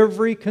from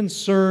every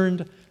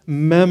concerned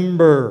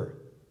member.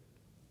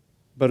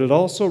 But it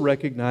also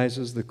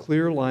recognizes the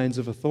clear lines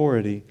of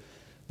authority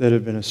that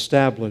have been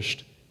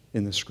established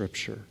in the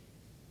Scripture.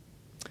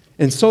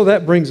 And so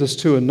that brings us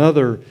to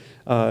another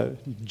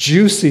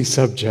juicy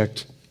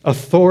subject,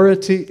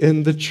 authority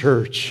in the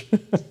church.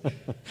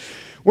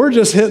 We're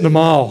just hitting them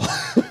all.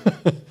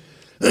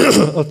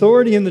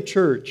 Authority in the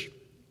church.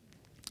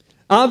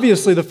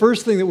 Obviously, the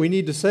first thing that we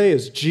need to say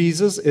is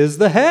Jesus is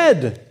the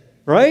head,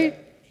 right?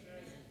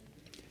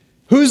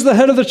 Who's the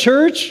head of the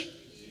church?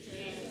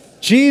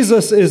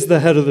 Jesus is the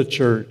head of the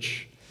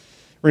church.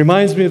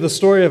 Reminds me of the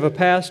story of a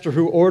pastor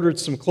who ordered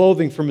some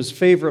clothing from his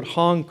favorite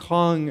Hong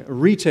Kong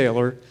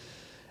retailer.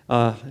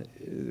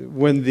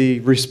 When the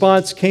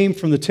response came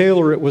from the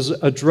tailor, it was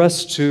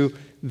addressed to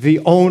the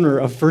owner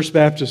of First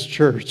Baptist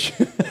Church.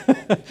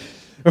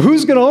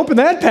 Who's going to open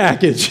that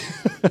package?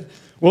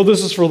 Well,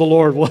 this is for the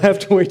Lord. We'll have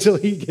to wait till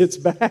He gets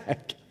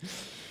back.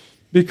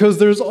 Because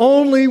there's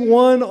only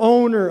one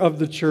owner of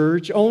the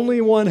church, only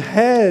one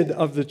head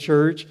of the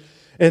church,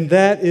 and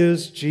that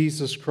is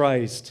Jesus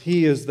Christ.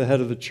 He is the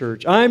head of the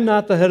church. I'm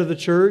not the head of the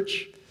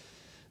church.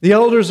 The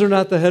elders are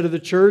not the head of the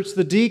church.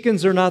 The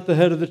deacons are not the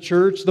head of the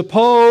church. The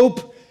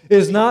Pope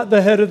is not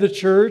the head of the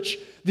church.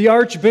 The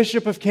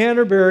Archbishop of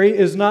Canterbury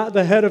is not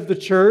the head of the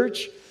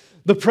church.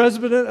 The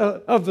president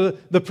of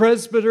the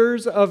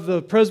presbyters of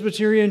the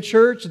Presbyterian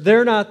Church,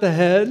 they're not the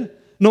head,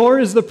 nor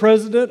is the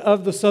president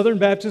of the Southern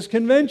Baptist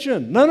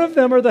Convention. None of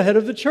them are the head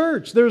of the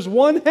church. There's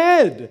one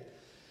head,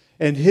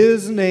 and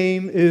His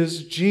name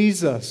is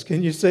Jesus.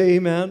 Can you say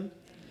amen?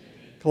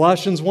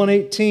 Colossians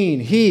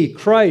 1:18, He,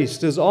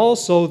 Christ, is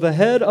also the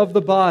head of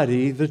the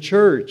body, the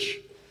church.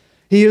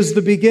 He is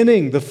the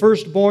beginning, the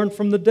firstborn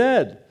from the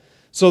dead,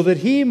 so that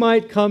He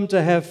might come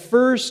to have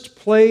first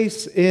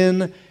place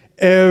in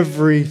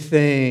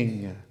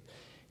everything.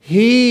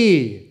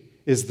 He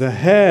is the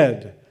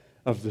head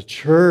of the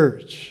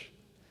church.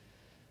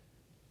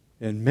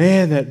 And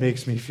man, that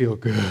makes me feel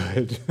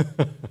good.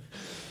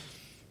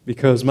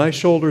 Because my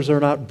shoulders are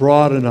not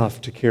broad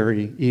enough to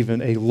carry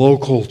even a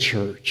local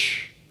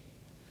church.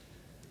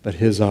 But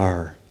His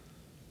are.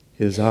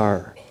 His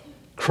are.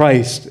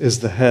 Christ is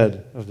the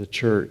head of the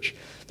church.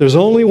 There's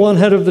only one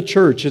head of the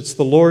church. It's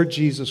the Lord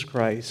Jesus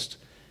Christ.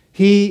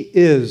 He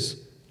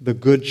is the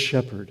Good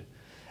Shepherd.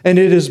 And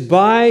it is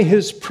by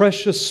His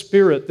precious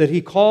Spirit that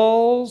He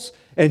calls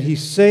and He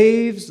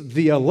saves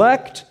the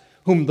elect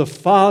whom the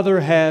Father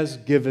has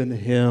given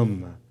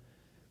Him.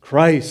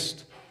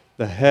 Christ,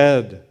 the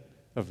head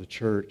of the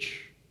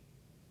church.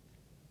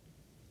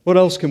 What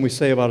else can we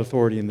say about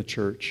authority in the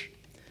church?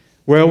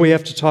 Well, we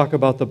have to talk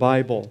about the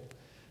Bible.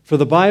 For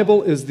the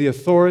Bible is the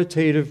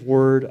authoritative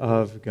Word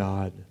of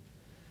God.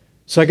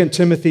 2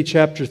 Timothy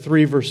chapter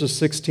 3, verses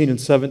 16 and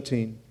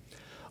 17.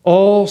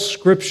 All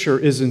Scripture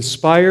is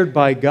inspired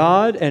by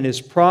God and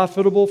is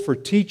profitable for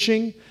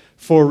teaching,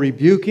 for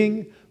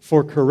rebuking,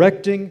 for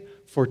correcting,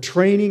 for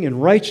training in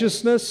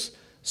righteousness,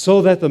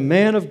 so that the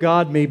man of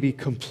God may be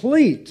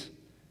complete,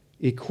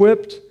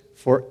 equipped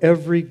for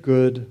every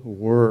good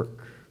work.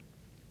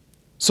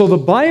 So the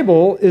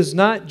Bible is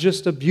not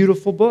just a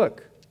beautiful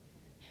book.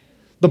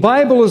 The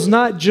Bible is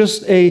not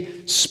just a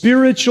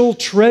spiritual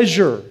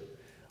treasure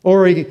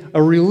or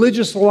a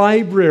religious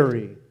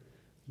library.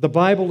 The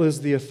Bible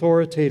is the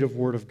authoritative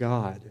Word of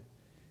God.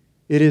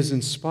 It is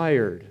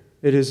inspired.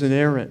 It is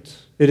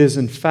inerrant. It is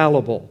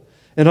infallible.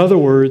 In other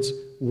words,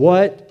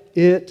 what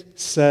it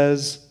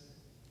says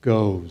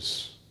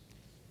goes.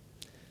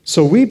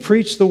 So we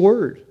preach the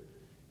Word.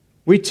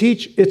 We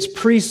teach its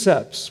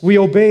precepts. We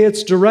obey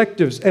its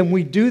directives. And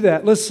we do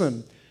that,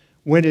 listen,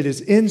 when it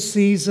is in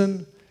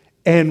season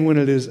and when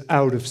it is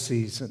out of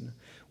season.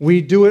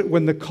 We do it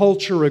when the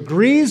culture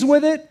agrees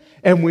with it,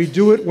 and we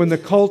do it when the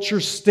culture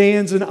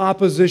stands in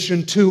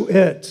opposition to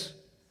it.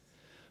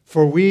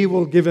 For we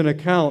will give an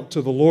account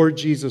to the Lord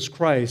Jesus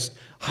Christ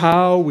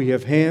how we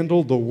have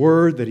handled the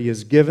word that He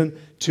has given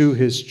to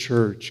His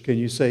church. Can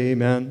you say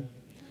amen?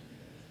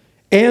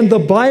 And the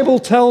Bible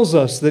tells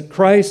us that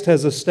Christ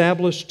has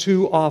established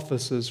two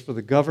offices for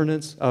the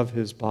governance of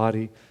His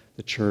body,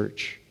 the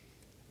church.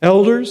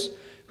 Elders,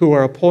 who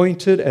are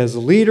appointed as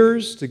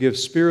leaders to give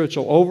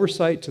spiritual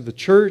oversight to the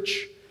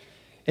church,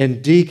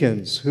 and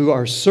deacons, who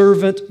are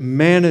servant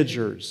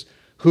managers,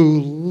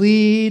 who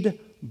lead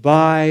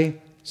by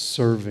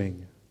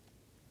serving.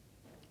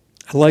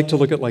 I like to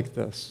look at it like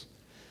this.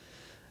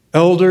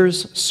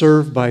 Elders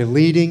serve by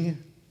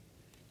leading,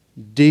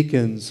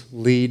 deacons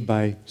lead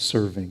by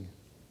serving.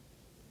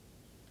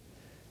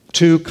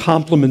 Two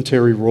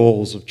complementary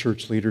roles of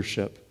church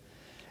leadership.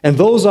 And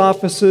those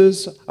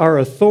offices are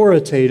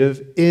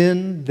authoritative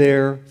in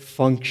their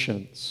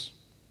functions.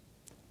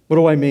 What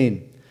do I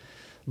mean?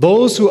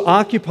 Those who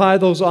occupy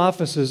those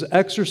offices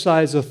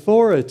exercise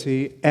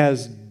authority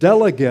as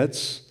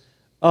delegates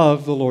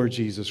of the Lord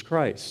Jesus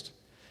Christ.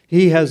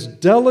 He has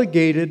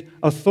delegated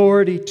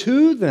authority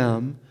to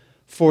them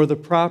for the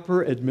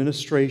proper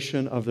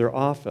administration of their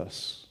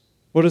office.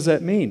 What does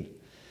that mean?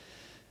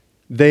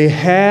 They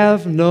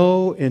have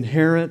no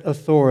inherent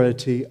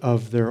authority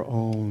of their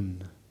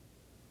own.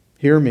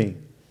 Hear me.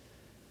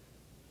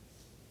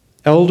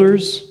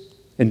 Elders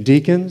and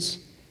deacons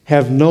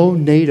have no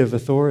native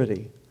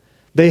authority.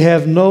 They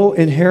have no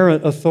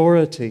inherent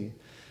authority.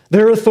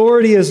 Their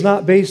authority is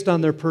not based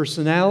on their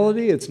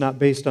personality. It's not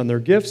based on their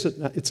gifts.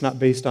 It's not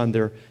based on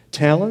their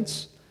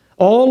talents.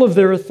 All of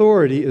their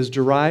authority is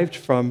derived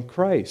from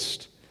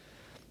Christ.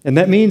 And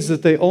that means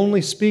that they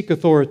only speak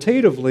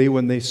authoritatively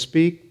when they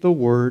speak the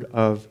Word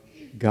of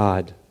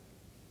God.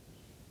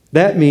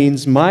 That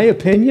means my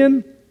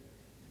opinion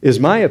is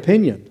my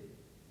opinion.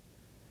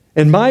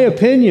 And my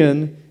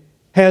opinion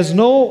has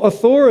no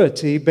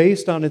authority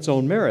based on its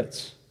own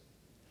merits.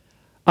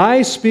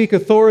 I speak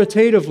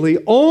authoritatively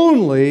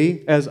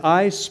only as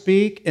I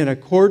speak in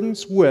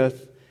accordance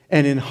with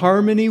and in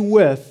harmony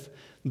with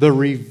the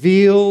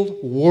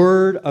revealed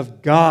Word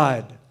of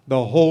God,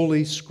 the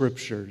Holy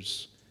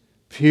Scriptures.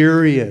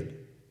 Period.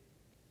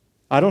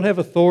 I don't have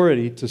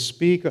authority to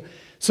speak.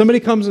 Somebody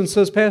comes and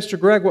says, Pastor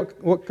Greg,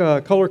 what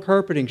color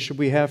carpeting should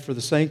we have for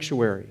the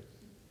sanctuary?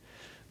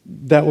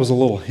 That was a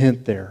little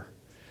hint there.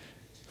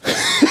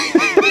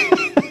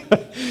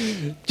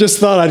 Just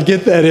thought I'd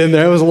get that in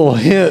there. It was a little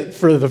hint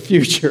for the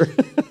future.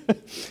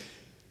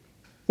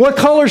 What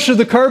color should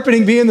the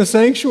carpeting be in the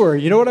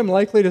sanctuary? You know what I'm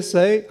likely to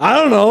say? I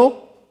don't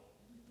know.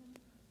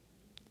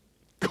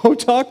 Go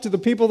talk to the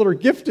people that are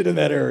gifted in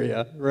that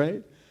area,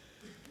 right?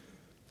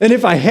 And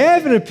if I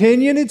have an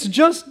opinion, it's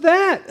just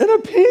that, an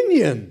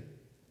opinion.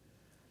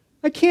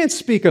 I can't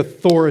speak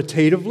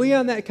authoritatively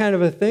on that kind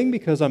of a thing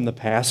because I'm the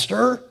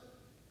pastor.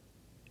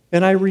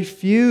 And I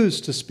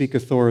refuse to speak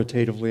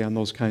authoritatively on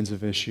those kinds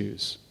of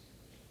issues.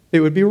 It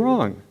would be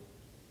wrong.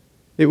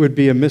 It would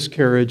be a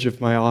miscarriage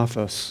of my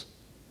office.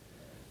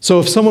 So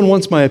if someone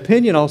wants my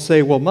opinion, I'll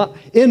say, well,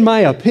 in my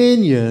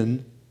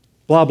opinion,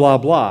 blah, blah,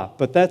 blah.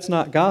 But that's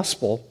not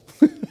gospel.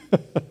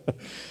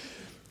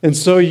 And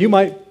so you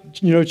might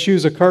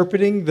choose a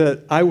carpeting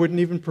that I wouldn't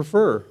even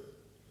prefer.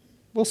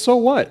 Well, so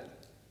what?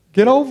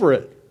 Get over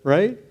it,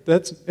 right?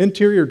 That's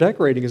interior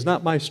decorating is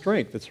not my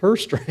strength. It's her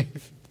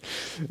strength.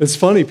 It's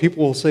funny.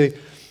 People will say,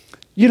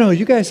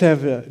 you guys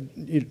have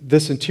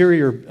this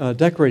interior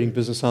decorating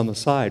business on the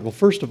side. Well,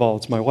 first of all,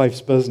 it's my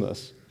wife's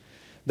business.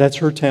 That's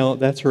her talent.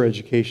 That's her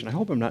education. I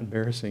hope I'm not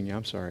embarrassing you.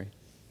 I'm sorry.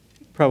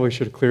 Probably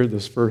should have cleared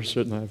this first,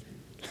 shouldn't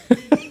I?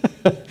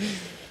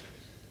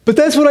 But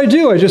that's what I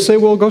do. I just say,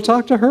 well, go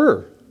talk to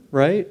her,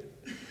 right?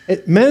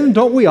 Men,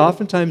 don't we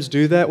oftentimes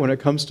do that when it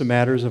comes to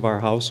matters of our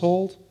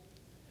household?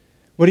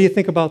 What do you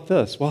think about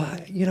this? Well,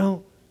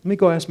 let me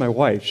go ask my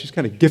wife. She's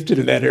kind of gifted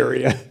in that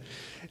area.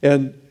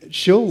 And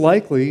she'll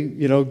likely,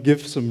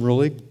 give some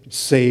really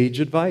sage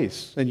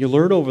advice. And you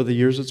learn over the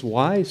years it's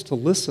wise to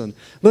listen.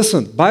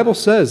 Listen, the Bible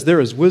says there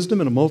is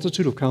wisdom in a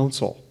multitude of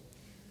counsel.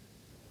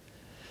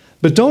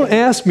 But don't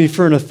ask me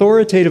for an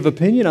authoritative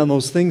opinion on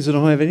those things that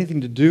don't have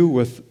anything to do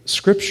with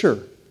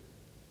Scripture.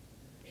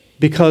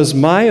 Because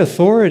my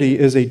authority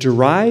is a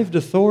derived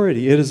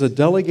authority. It is a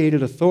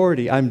delegated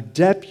authority. I'm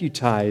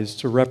deputized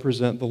to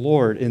represent the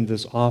Lord in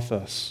this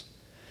office.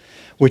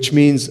 Which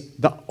means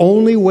the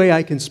only way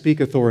I can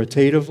speak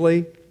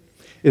authoritatively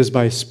is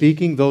by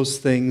speaking those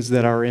things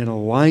that are in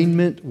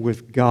alignment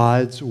with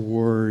God's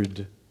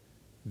Word.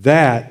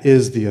 That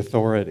is the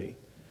authority.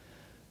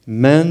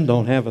 Men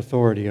don't have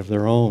authority of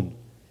their own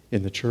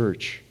in the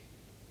church.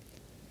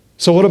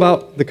 So what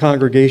about the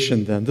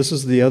congregation then? This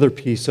is the other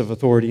piece of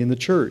authority in the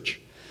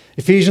church.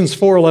 Ephesians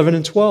 4:11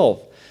 and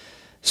 12.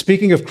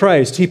 Speaking of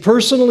Christ, He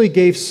personally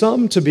gave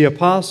some to be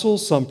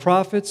apostles, some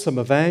prophets, some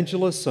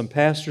evangelists, some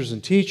pastors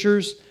and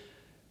teachers.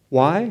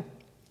 Why?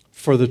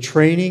 For the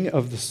training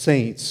of the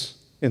saints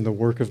in the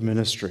work of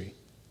ministry,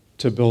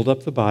 to build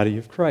up the body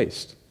of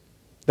Christ.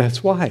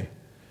 That's why.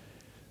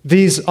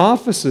 These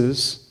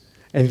offices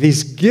and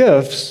these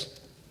gifts,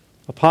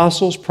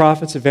 apostles,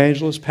 prophets,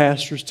 evangelists,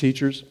 pastors,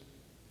 teachers,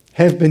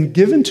 have been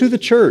given to the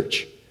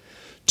church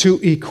to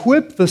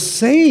equip the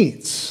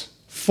saints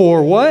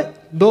for what?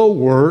 The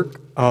work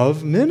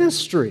of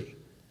ministry.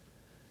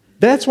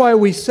 That's why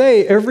we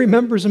say every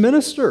member's a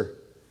minister.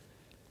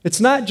 It's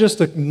not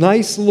just a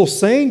nice little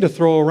saying to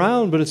throw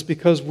around, but it's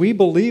because we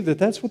believe that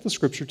that's what the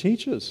Scripture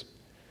teaches.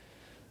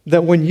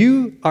 That when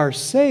you are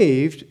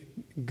saved,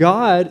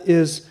 God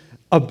is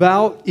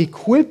about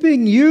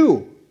equipping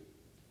you,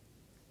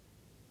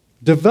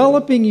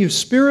 developing you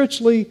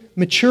spiritually,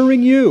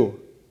 maturing you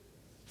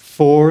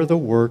for the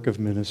work of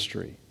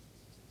ministry.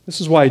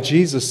 This is why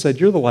Jesus said,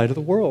 you're the light of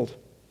the world.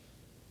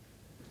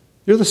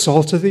 You're the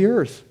salt of the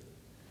earth.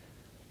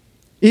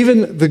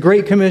 Even the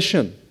Great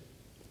Commission,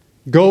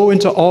 go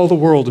into all the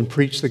world and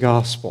preach the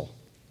gospel,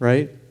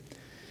 right?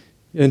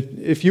 And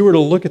if you were to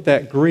look at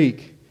that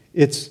Greek,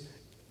 it's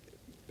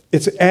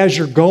as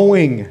you're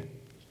going,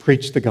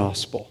 preach the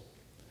gospel.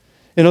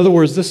 In other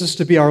words, this is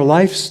to be our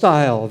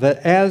lifestyle, that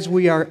as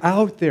we are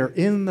out there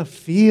in the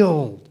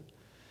field,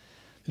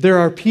 There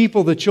are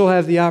people that you'll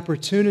have the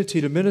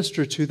opportunity to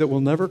minister to that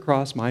will never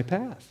cross my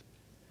path.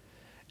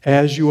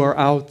 As you are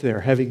out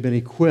there, having been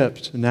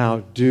equipped,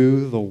 now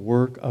do the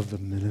work of the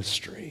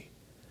ministry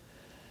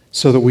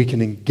so that we can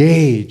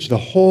engage the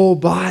whole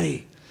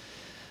body.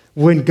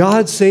 When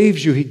God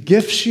saves you, He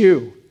gifts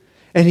you,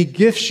 and He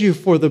gifts you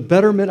for the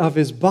betterment of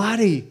His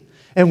body.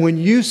 And when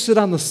you sit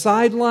on the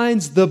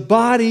sidelines, the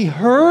body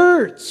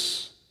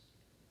hurts.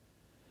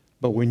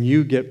 But when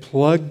you get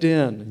plugged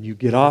in and you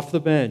get off the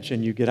bench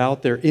and you get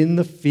out there in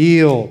the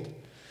field,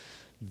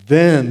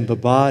 then the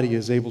body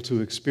is able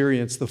to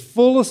experience the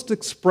fullest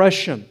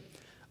expression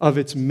of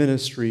its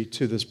ministry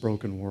to this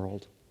broken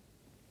world.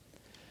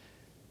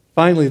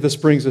 Finally, this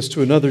brings us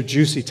to another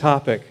juicy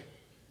topic,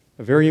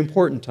 a very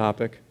important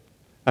topic,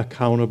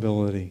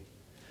 accountability.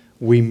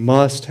 We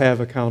must have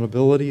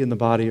accountability in the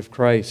body of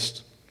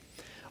Christ.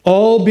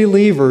 All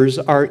believers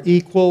are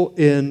equal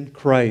in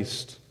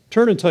Christ.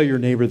 Turn and tell your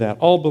neighbor that.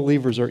 All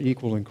believers are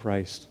equal in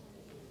Christ.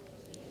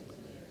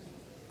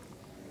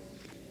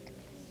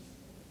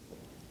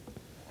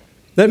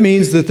 That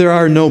means that there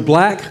are no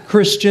black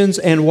Christians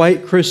and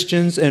white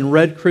Christians and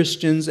red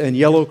Christians and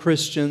yellow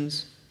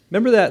Christians.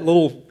 Remember that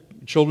little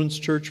children's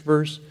church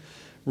verse?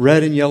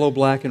 Red and yellow,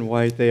 black and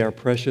white, they are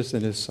precious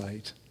in His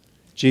sight.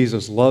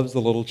 Jesus loves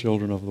the little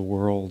children of the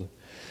world.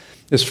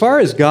 As far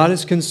as God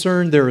is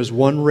concerned, there is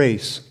one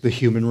race, the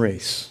human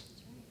race.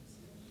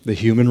 The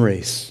human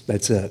race.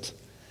 That's it.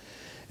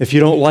 If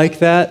you don't like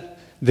that,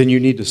 then you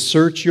need to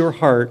search your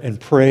heart and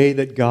pray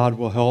that God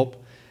will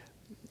help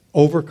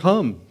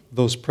overcome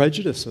those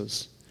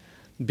prejudices.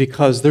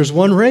 Because there's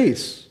one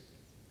race,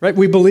 right?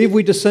 We believe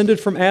we descended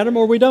from Adam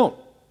or we don't.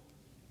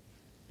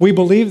 We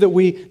believe that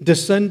we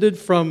descended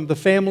from the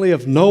family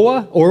of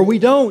Noah or we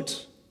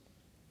don't.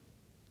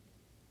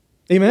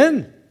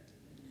 Amen.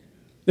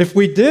 If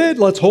we did,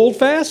 let's hold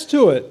fast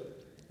to it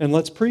and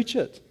let's preach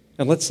it.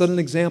 And let's set an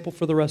example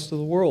for the rest of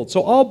the world.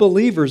 So all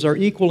believers are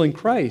equal in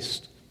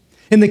Christ.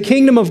 In the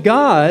kingdom of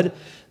God,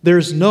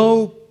 there's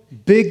no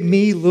big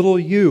me, little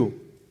you.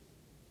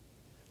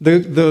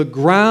 The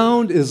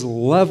ground is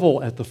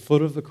level at the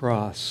foot of the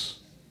cross.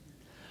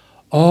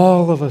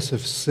 All of us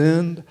have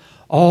sinned.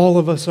 All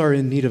of us are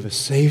in need of a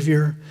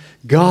Savior.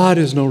 God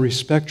is no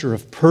respecter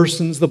of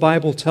persons, the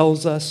Bible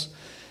tells us.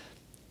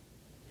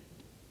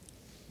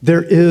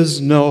 There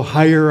is no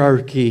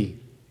hierarchy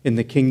in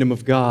the kingdom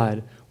of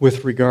God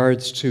with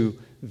regards to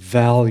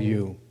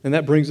value. And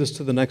that brings us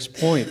to the next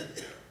point.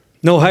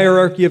 No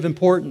hierarchy of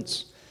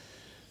importance.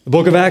 The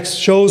book of Acts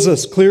shows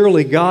us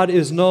clearly God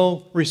is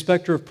no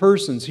respecter of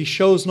persons. He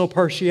shows no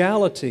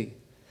partiality.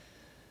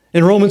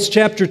 In Romans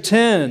chapter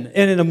 10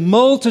 and in a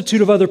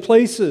multitude of other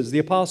places, the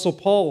Apostle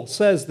Paul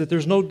says that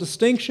there's no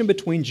distinction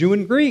between Jew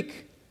and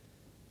Greek.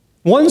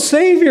 One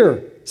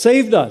Savior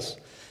saved us.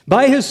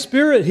 By His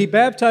Spirit, He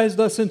baptized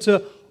us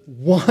into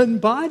one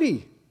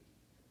body.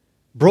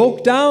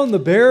 Broke down the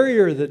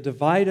barrier that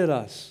divided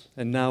us,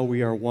 and now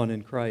we are one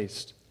in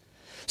Christ.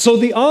 So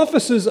the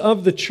offices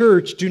of the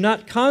church do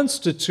not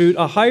constitute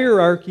a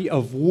hierarchy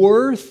of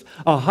worth,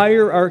 a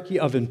hierarchy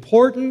of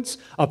importance,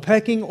 a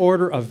pecking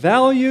order of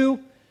value.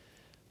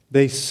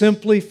 They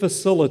simply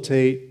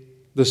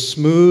facilitate the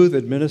smooth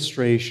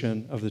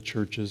administration of the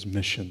church's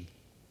mission.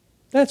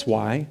 That's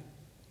why.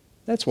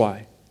 That's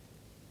why.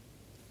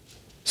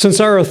 Since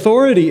our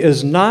authority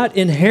is not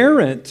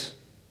inherent,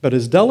 but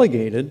is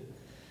delegated,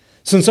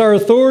 since our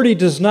authority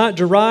does not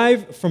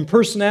derive from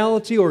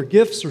personality or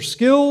gifts or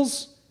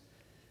skills,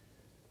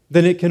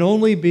 then it can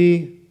only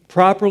be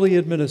properly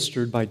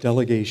administered by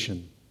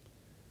delegation.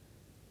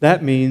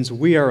 That means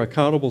we are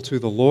accountable to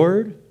the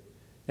Lord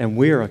and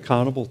we are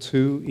accountable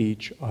to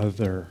each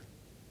other.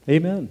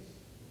 Amen.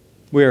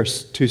 We are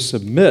to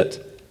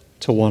submit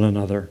to one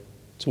another.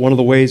 It's one of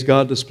the ways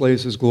God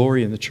displays His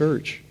glory in the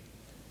church.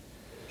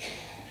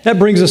 That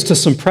brings us to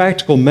some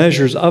practical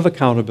measures of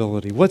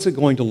accountability. What's it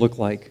going to look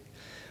like?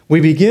 We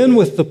begin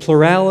with the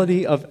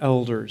plurality of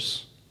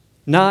elders,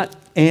 not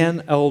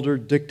an elder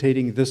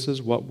dictating this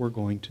is what we're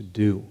going to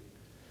do,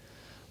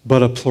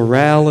 but a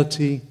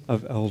plurality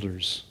of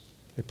elders,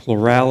 a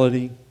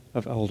plurality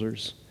of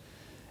elders.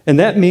 And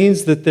that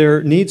means that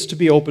there needs to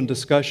be open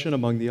discussion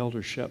among the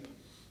eldership.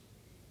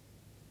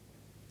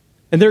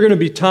 And there are going to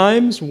be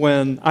times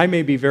when I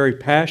may be very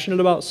passionate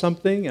about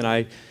something and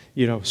I,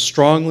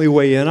 strongly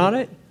weigh in on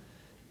it.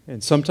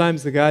 And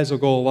sometimes the guys will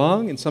go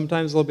along and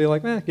sometimes they'll be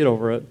like, get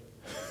over it.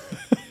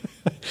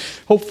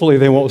 Hopefully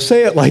they won't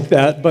say it like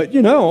that, but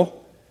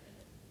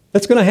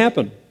that's going to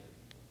happen.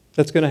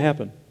 That's going to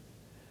happen.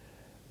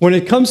 When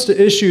it comes to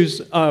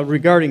issues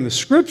regarding the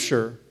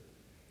Scripture,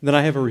 then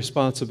I have a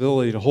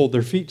responsibility to hold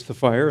their feet to the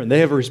fire, and they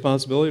have a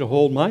responsibility to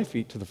hold my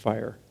feet to the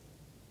fire.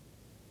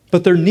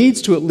 But there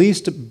needs to at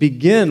least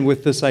begin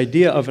with this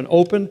idea of an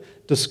open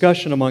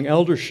discussion among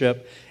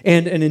eldership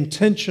and an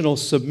intentional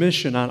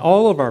submission on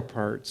all of our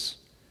parts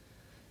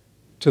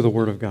to the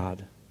Word of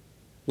God.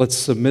 Let's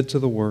submit to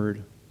the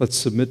Word. Let's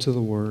submit to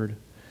the Word.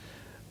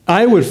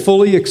 I would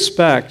fully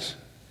expect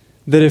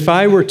that if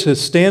I were to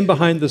stand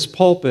behind this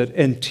pulpit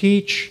and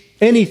teach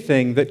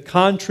anything that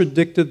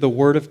contradicted the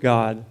Word of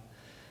God,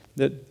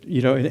 that,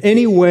 in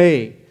any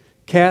way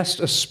cast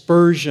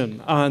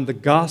aspersion on the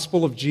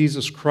gospel of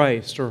Jesus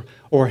Christ,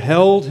 or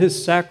held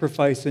his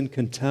sacrifice in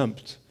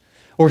contempt,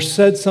 or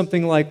said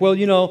something like,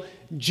 well,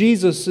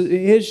 Jesus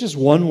is just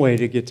one way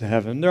to get to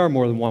heaven. There are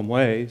more than one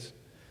ways.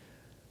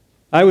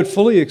 I would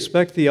fully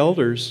expect the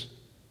elders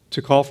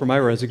to call for my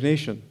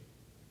resignation,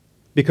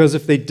 because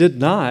if they did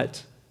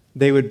not,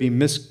 they would be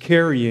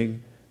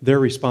miscarrying their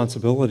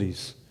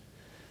responsibilities.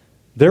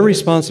 Their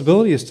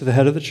responsibility is to the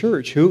head of the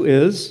church, who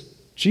is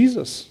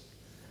Jesus.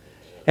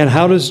 And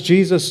how does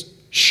Jesus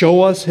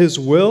show us his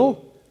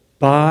will?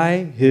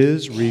 By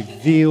his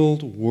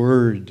revealed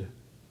word.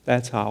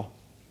 That's how.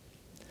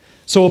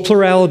 So a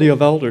plurality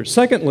of elders.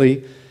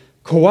 Secondly,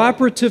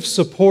 cooperative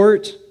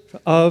support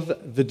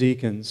of the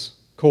deacons.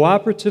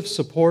 Cooperative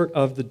support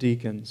of the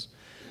deacons.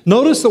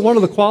 Notice that one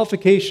of the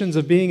qualifications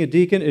of being a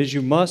deacon is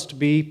you must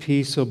be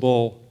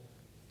peaceable.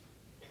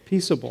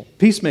 Peaceable.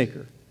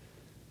 Peacemaker.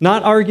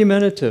 Not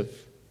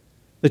argumentative.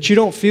 That you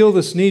don't feel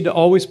this need to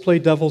always play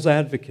devil's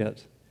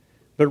advocate,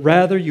 but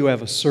rather you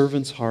have a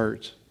servant's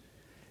heart.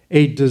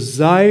 A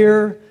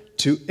desire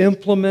to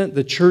implement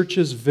the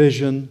church's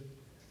vision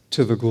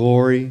to the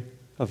glory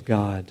of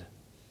God.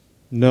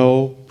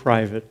 No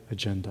private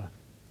agenda.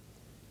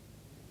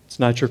 It's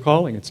not your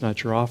calling, it's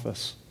not your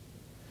office.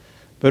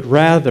 But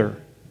rather,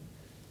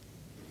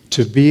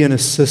 to be an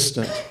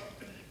assistant,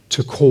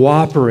 to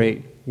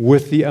cooperate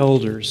with the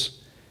elders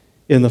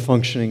in the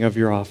functioning of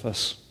your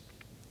office.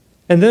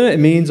 And then it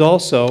means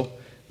also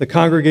the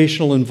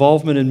congregational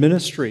involvement in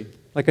ministry.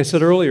 Like I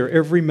said earlier,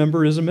 every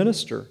member is a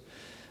minister.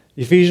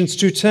 Ephesians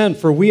 2:10,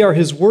 for we are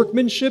his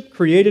workmanship,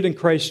 created in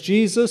Christ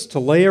Jesus to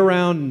lay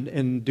around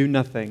and do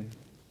nothing.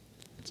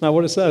 It's not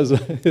what it says,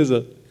 is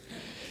it?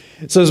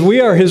 It says we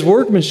are his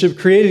workmanship,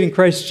 created in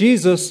Christ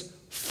Jesus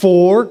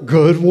for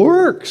good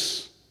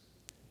works.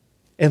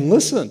 And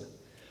listen,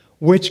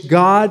 which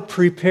God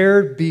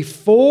prepared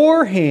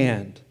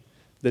beforehand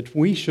that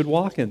we should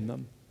walk in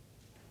them.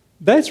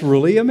 That's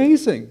really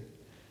amazing.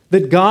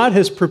 That God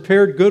has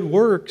prepared good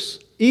works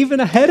even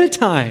ahead of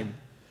time.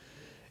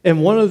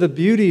 And one of the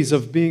beauties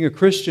of being a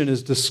Christian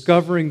is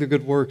discovering the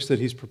good works that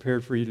he's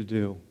prepared for you to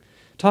do.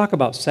 Talk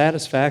about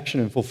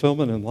satisfaction and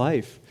fulfillment in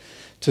life.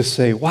 To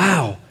say,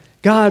 wow,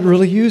 God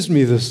really used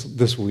me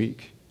this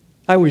week.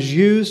 I was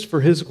used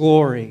for his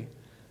glory.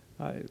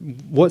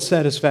 What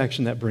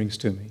satisfaction that brings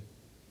to me.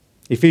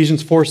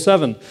 Ephesians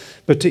 4:7,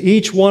 but to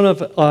each one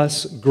of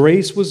us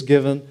grace was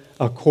given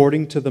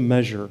according to the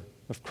measure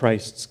of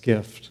Christ's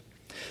gift.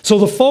 So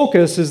the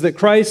focus is that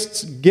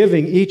Christ's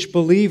giving each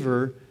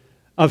believer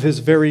of his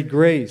very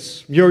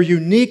grace. You're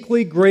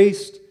uniquely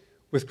graced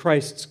with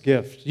Christ's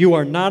gift. You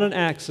are not an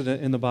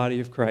accident in the body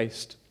of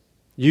Christ.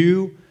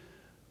 You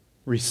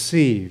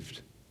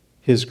received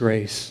his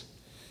grace.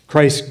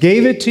 Christ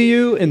gave it to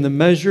you in the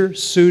measure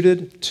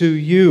suited to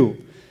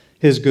you.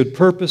 His good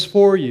purpose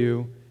for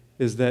you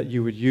is that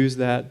you would use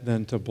that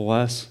then to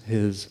bless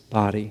his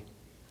body.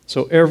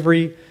 So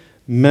every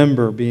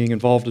member being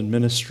involved in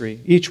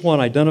ministry, each one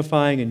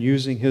identifying and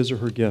using his or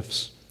her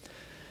gifts.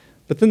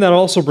 But then that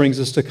also brings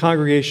us to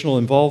congregational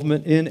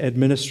involvement in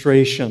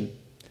administration.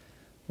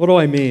 What do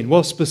I mean?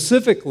 Well,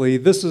 specifically,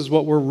 this is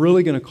what we're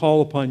really going to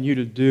call upon you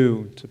to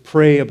do, to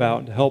pray about,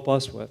 and to help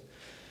us with.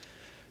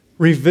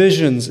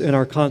 Revisions in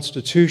our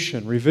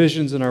Constitution,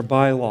 revisions in our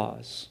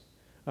bylaws,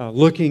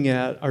 looking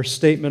at our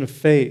statement of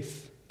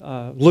faith,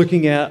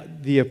 looking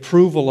at the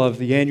approval of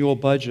the annual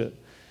budget.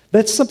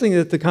 That's something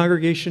that the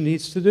congregation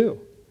needs to do,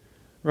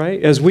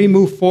 right? As we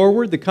move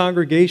forward, the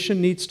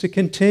congregation needs to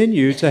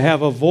continue to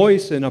have a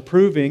voice in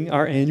approving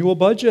our annual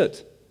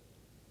budget.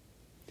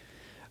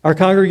 Our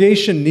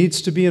congregation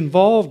needs to be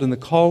involved in the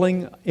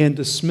calling and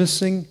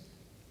dismissing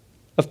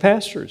of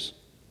pastors.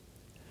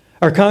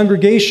 Our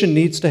congregation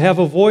needs to have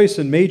a voice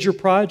in major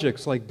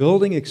projects like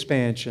building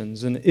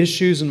expansions and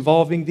issues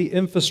involving the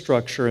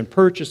infrastructure and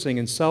purchasing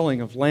and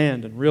selling of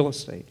land and real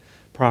estate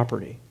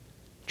property.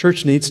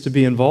 Church needs to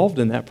be involved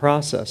in that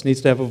process,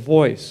 needs to have a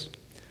voice.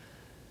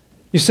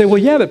 You say, well,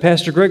 yeah, but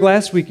Pastor Greg,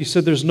 last week you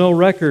said there's no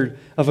record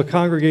of a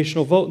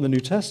congregational vote in the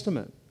New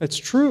Testament. That's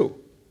true.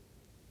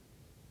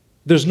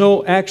 There's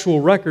no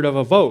actual record of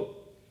a vote,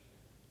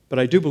 but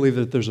I do believe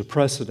that there's a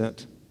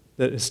precedent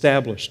that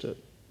established it.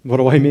 What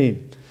do I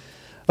mean?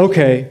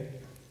 Okay,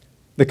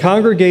 the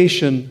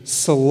congregation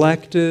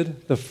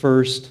selected the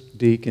first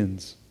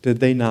deacons, did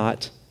they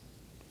not?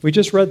 We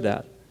just read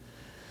that.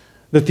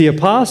 That the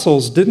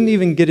apostles didn't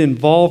even get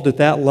involved at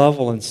that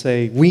level and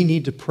say, we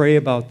need to pray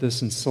about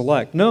this and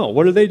select. No,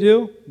 what did they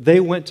do? They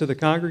went to the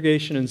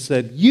congregation and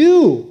said,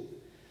 you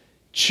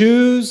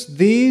choose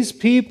these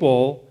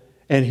people,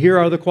 and here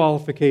are the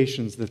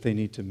qualifications that they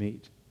need to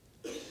meet.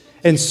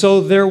 And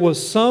so there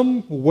was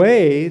some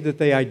way that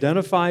they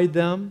identified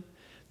them.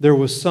 There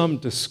was some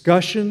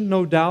discussion,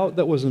 no doubt,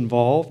 that was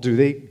involved. Do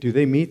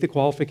they meet the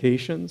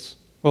qualifications?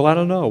 Well, I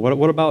don't know.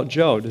 What about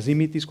Joe? Does he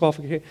meet these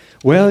qualifications?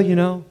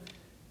 Well,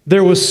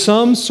 there was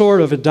some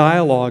sort of a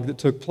dialogue that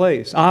took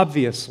place,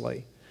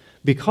 obviously,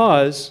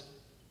 because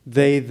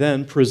they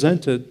then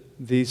presented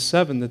these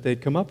 7 that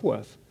they'd come up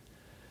with.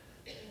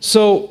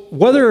 So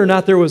whether or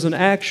not there was an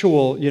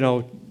actual,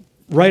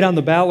 write on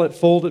the ballot,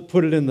 fold it,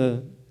 put it in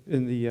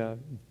the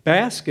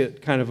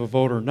basket kind of a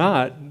vote or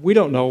not, we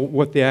don't know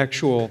what the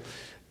actual,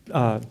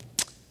 what's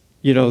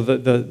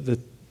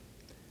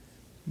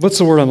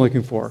the word I'm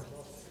looking for?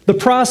 The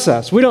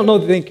process. We don't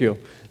know, thank you.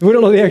 We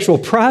don't know the actual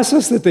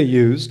process that they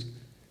used,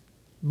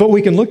 but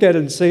we can look at it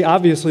and say,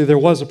 obviously, there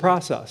was a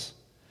process.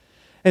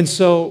 And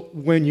so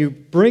when you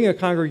bring a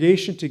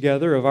congregation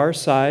together of our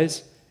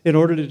size, in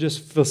order to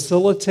just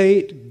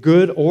facilitate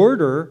good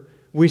order,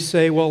 we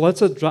say, well,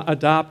 let's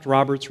adopt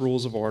Robert's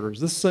Rules of Orders.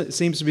 This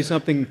seems to be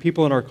something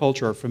people in our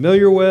culture are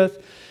familiar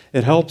with.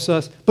 It helps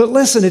us. But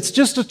listen, it's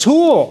just a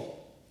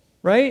tool,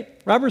 right?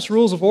 Robert's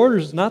Rules of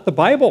Orders is not the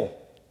Bible.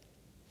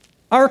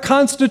 Our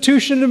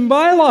Constitution and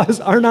bylaws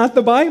are not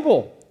the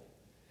Bible.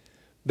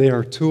 They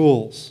are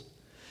tools.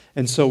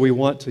 And so we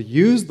want to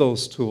use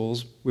those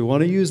tools. We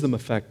want to use them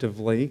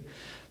effectively.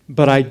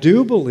 But I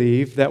do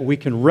believe that we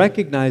can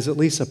recognize at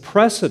least a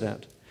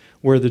precedent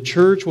where the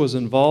church was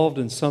involved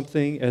in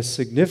something as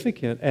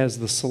significant as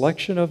the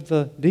selection of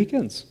the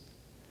deacons.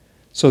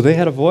 So they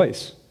had a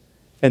voice,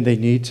 and they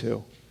need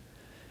to.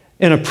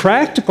 In a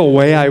practical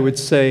way, I would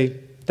say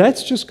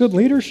that's just good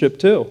leadership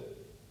too.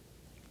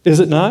 Is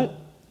it not?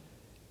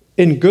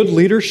 In good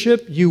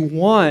leadership, you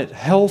want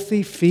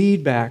healthy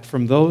feedback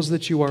from those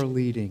that you are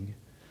leading.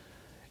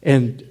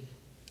 And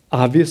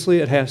obviously,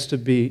 it has to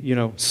be,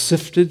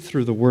 sifted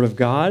through the Word of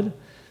God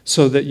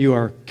so that you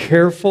are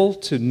careful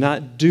to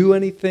not do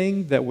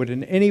anything that would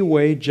in any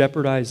way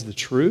jeopardize the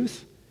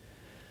truth.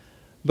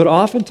 But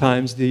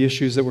oftentimes, the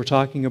issues that we're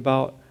talking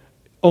about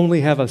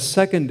only have a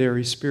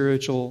secondary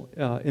spiritual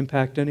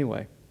impact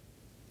anyway.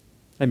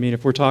 I mean,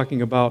 if we're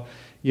talking about,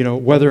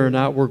 whether or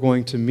not we're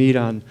going to meet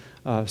on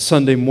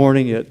Sunday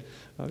morning at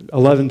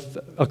 11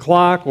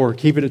 o'clock or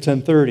keep it at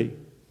 10:30,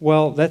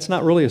 well, that's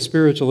not really a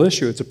spiritual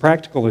issue. It's a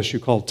practical issue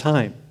called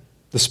time.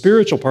 The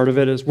spiritual part of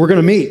it is we're going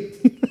to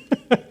meet.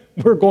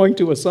 We're going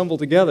to assemble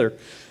together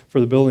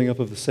for the building up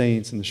of the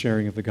saints and the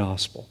sharing of the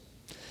gospel.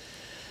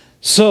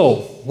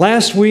 So,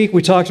 last week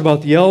we talked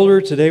about the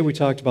elder. Today we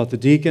talked about the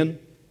deacon.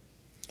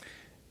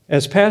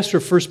 As pastor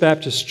of First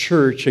Baptist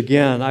Church,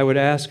 again, I would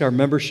ask our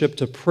membership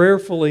to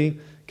prayerfully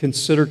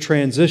consider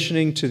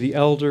transitioning to the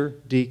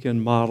elder-deacon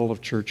model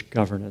of church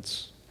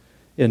governance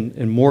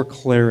in more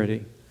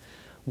clarity.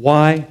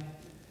 Why?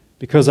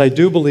 Because I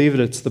do believe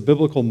that it's the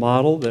biblical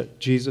model that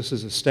Jesus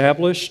has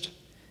established.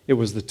 It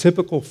was the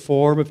typical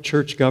form of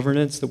church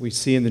governance that we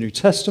see in the New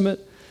Testament.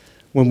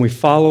 When we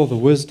follow the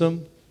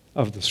wisdom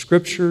of the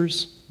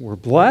Scriptures, we're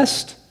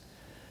blessed.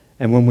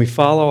 And when we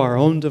follow our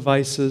own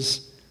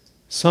devices,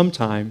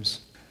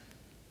 sometimes,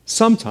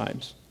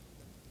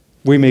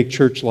 we make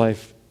church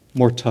life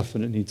more tough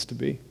than it needs to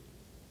be.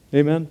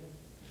 Amen?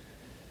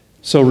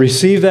 So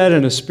receive that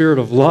in a spirit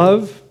of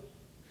love.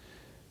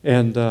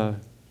 And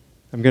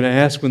I'm going to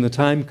ask when the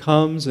time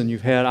comes and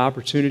you've had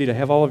opportunity to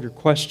have all of your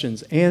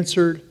questions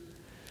answered,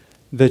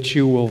 that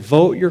you will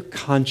vote your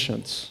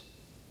conscience.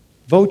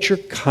 Vote your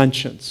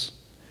conscience.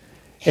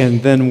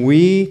 And then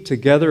we,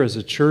 together as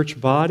a church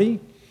body,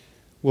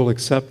 will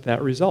accept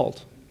that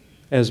result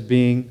as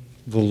being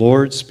the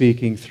Lord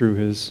speaking through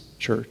His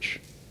church.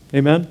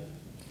 Amen?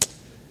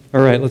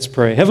 All right, let's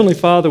pray. Heavenly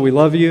Father, we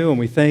love you and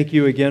we thank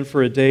you again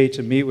for a day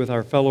to meet with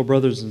our fellow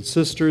brothers and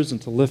sisters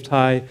and to lift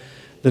high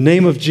the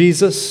name of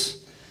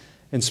Jesus,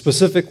 and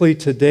specifically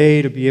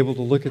today to be able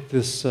to look at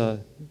this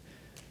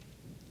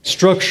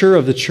structure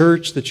of the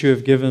church that you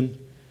have given,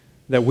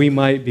 that we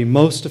might be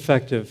most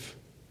effective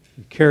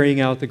in carrying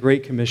out the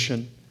Great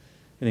Commission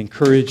and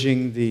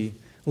encouraging the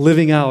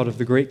living out of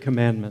the Great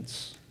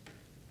Commandments.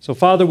 So,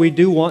 Father, we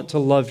do want to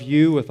love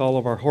you with all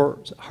of our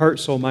heart,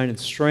 soul, mind, and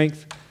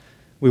strength.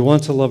 We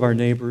want to love our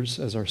neighbors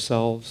as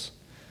ourselves.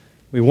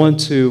 We want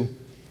to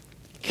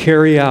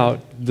carry out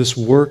this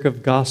work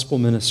of gospel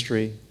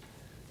ministry,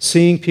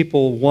 seeing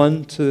people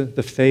won to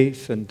the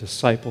faith and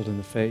discipled in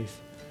the faith.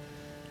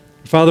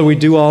 Father, we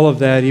do all of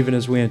that even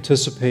as we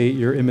anticipate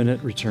your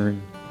imminent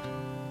return.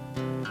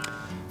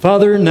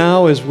 Father,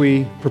 now as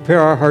we prepare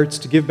our hearts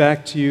to give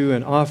back to you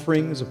an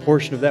offering as a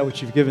portion of that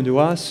which you've given to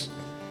us,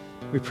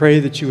 we pray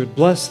that you would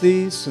bless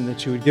these and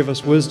that you would give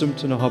us wisdom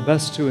to know how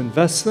best to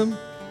invest them.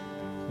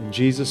 In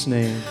Jesus'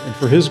 name and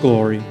for His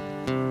glory,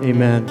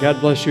 amen.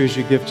 God bless you as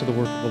you give to the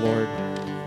work of the Lord.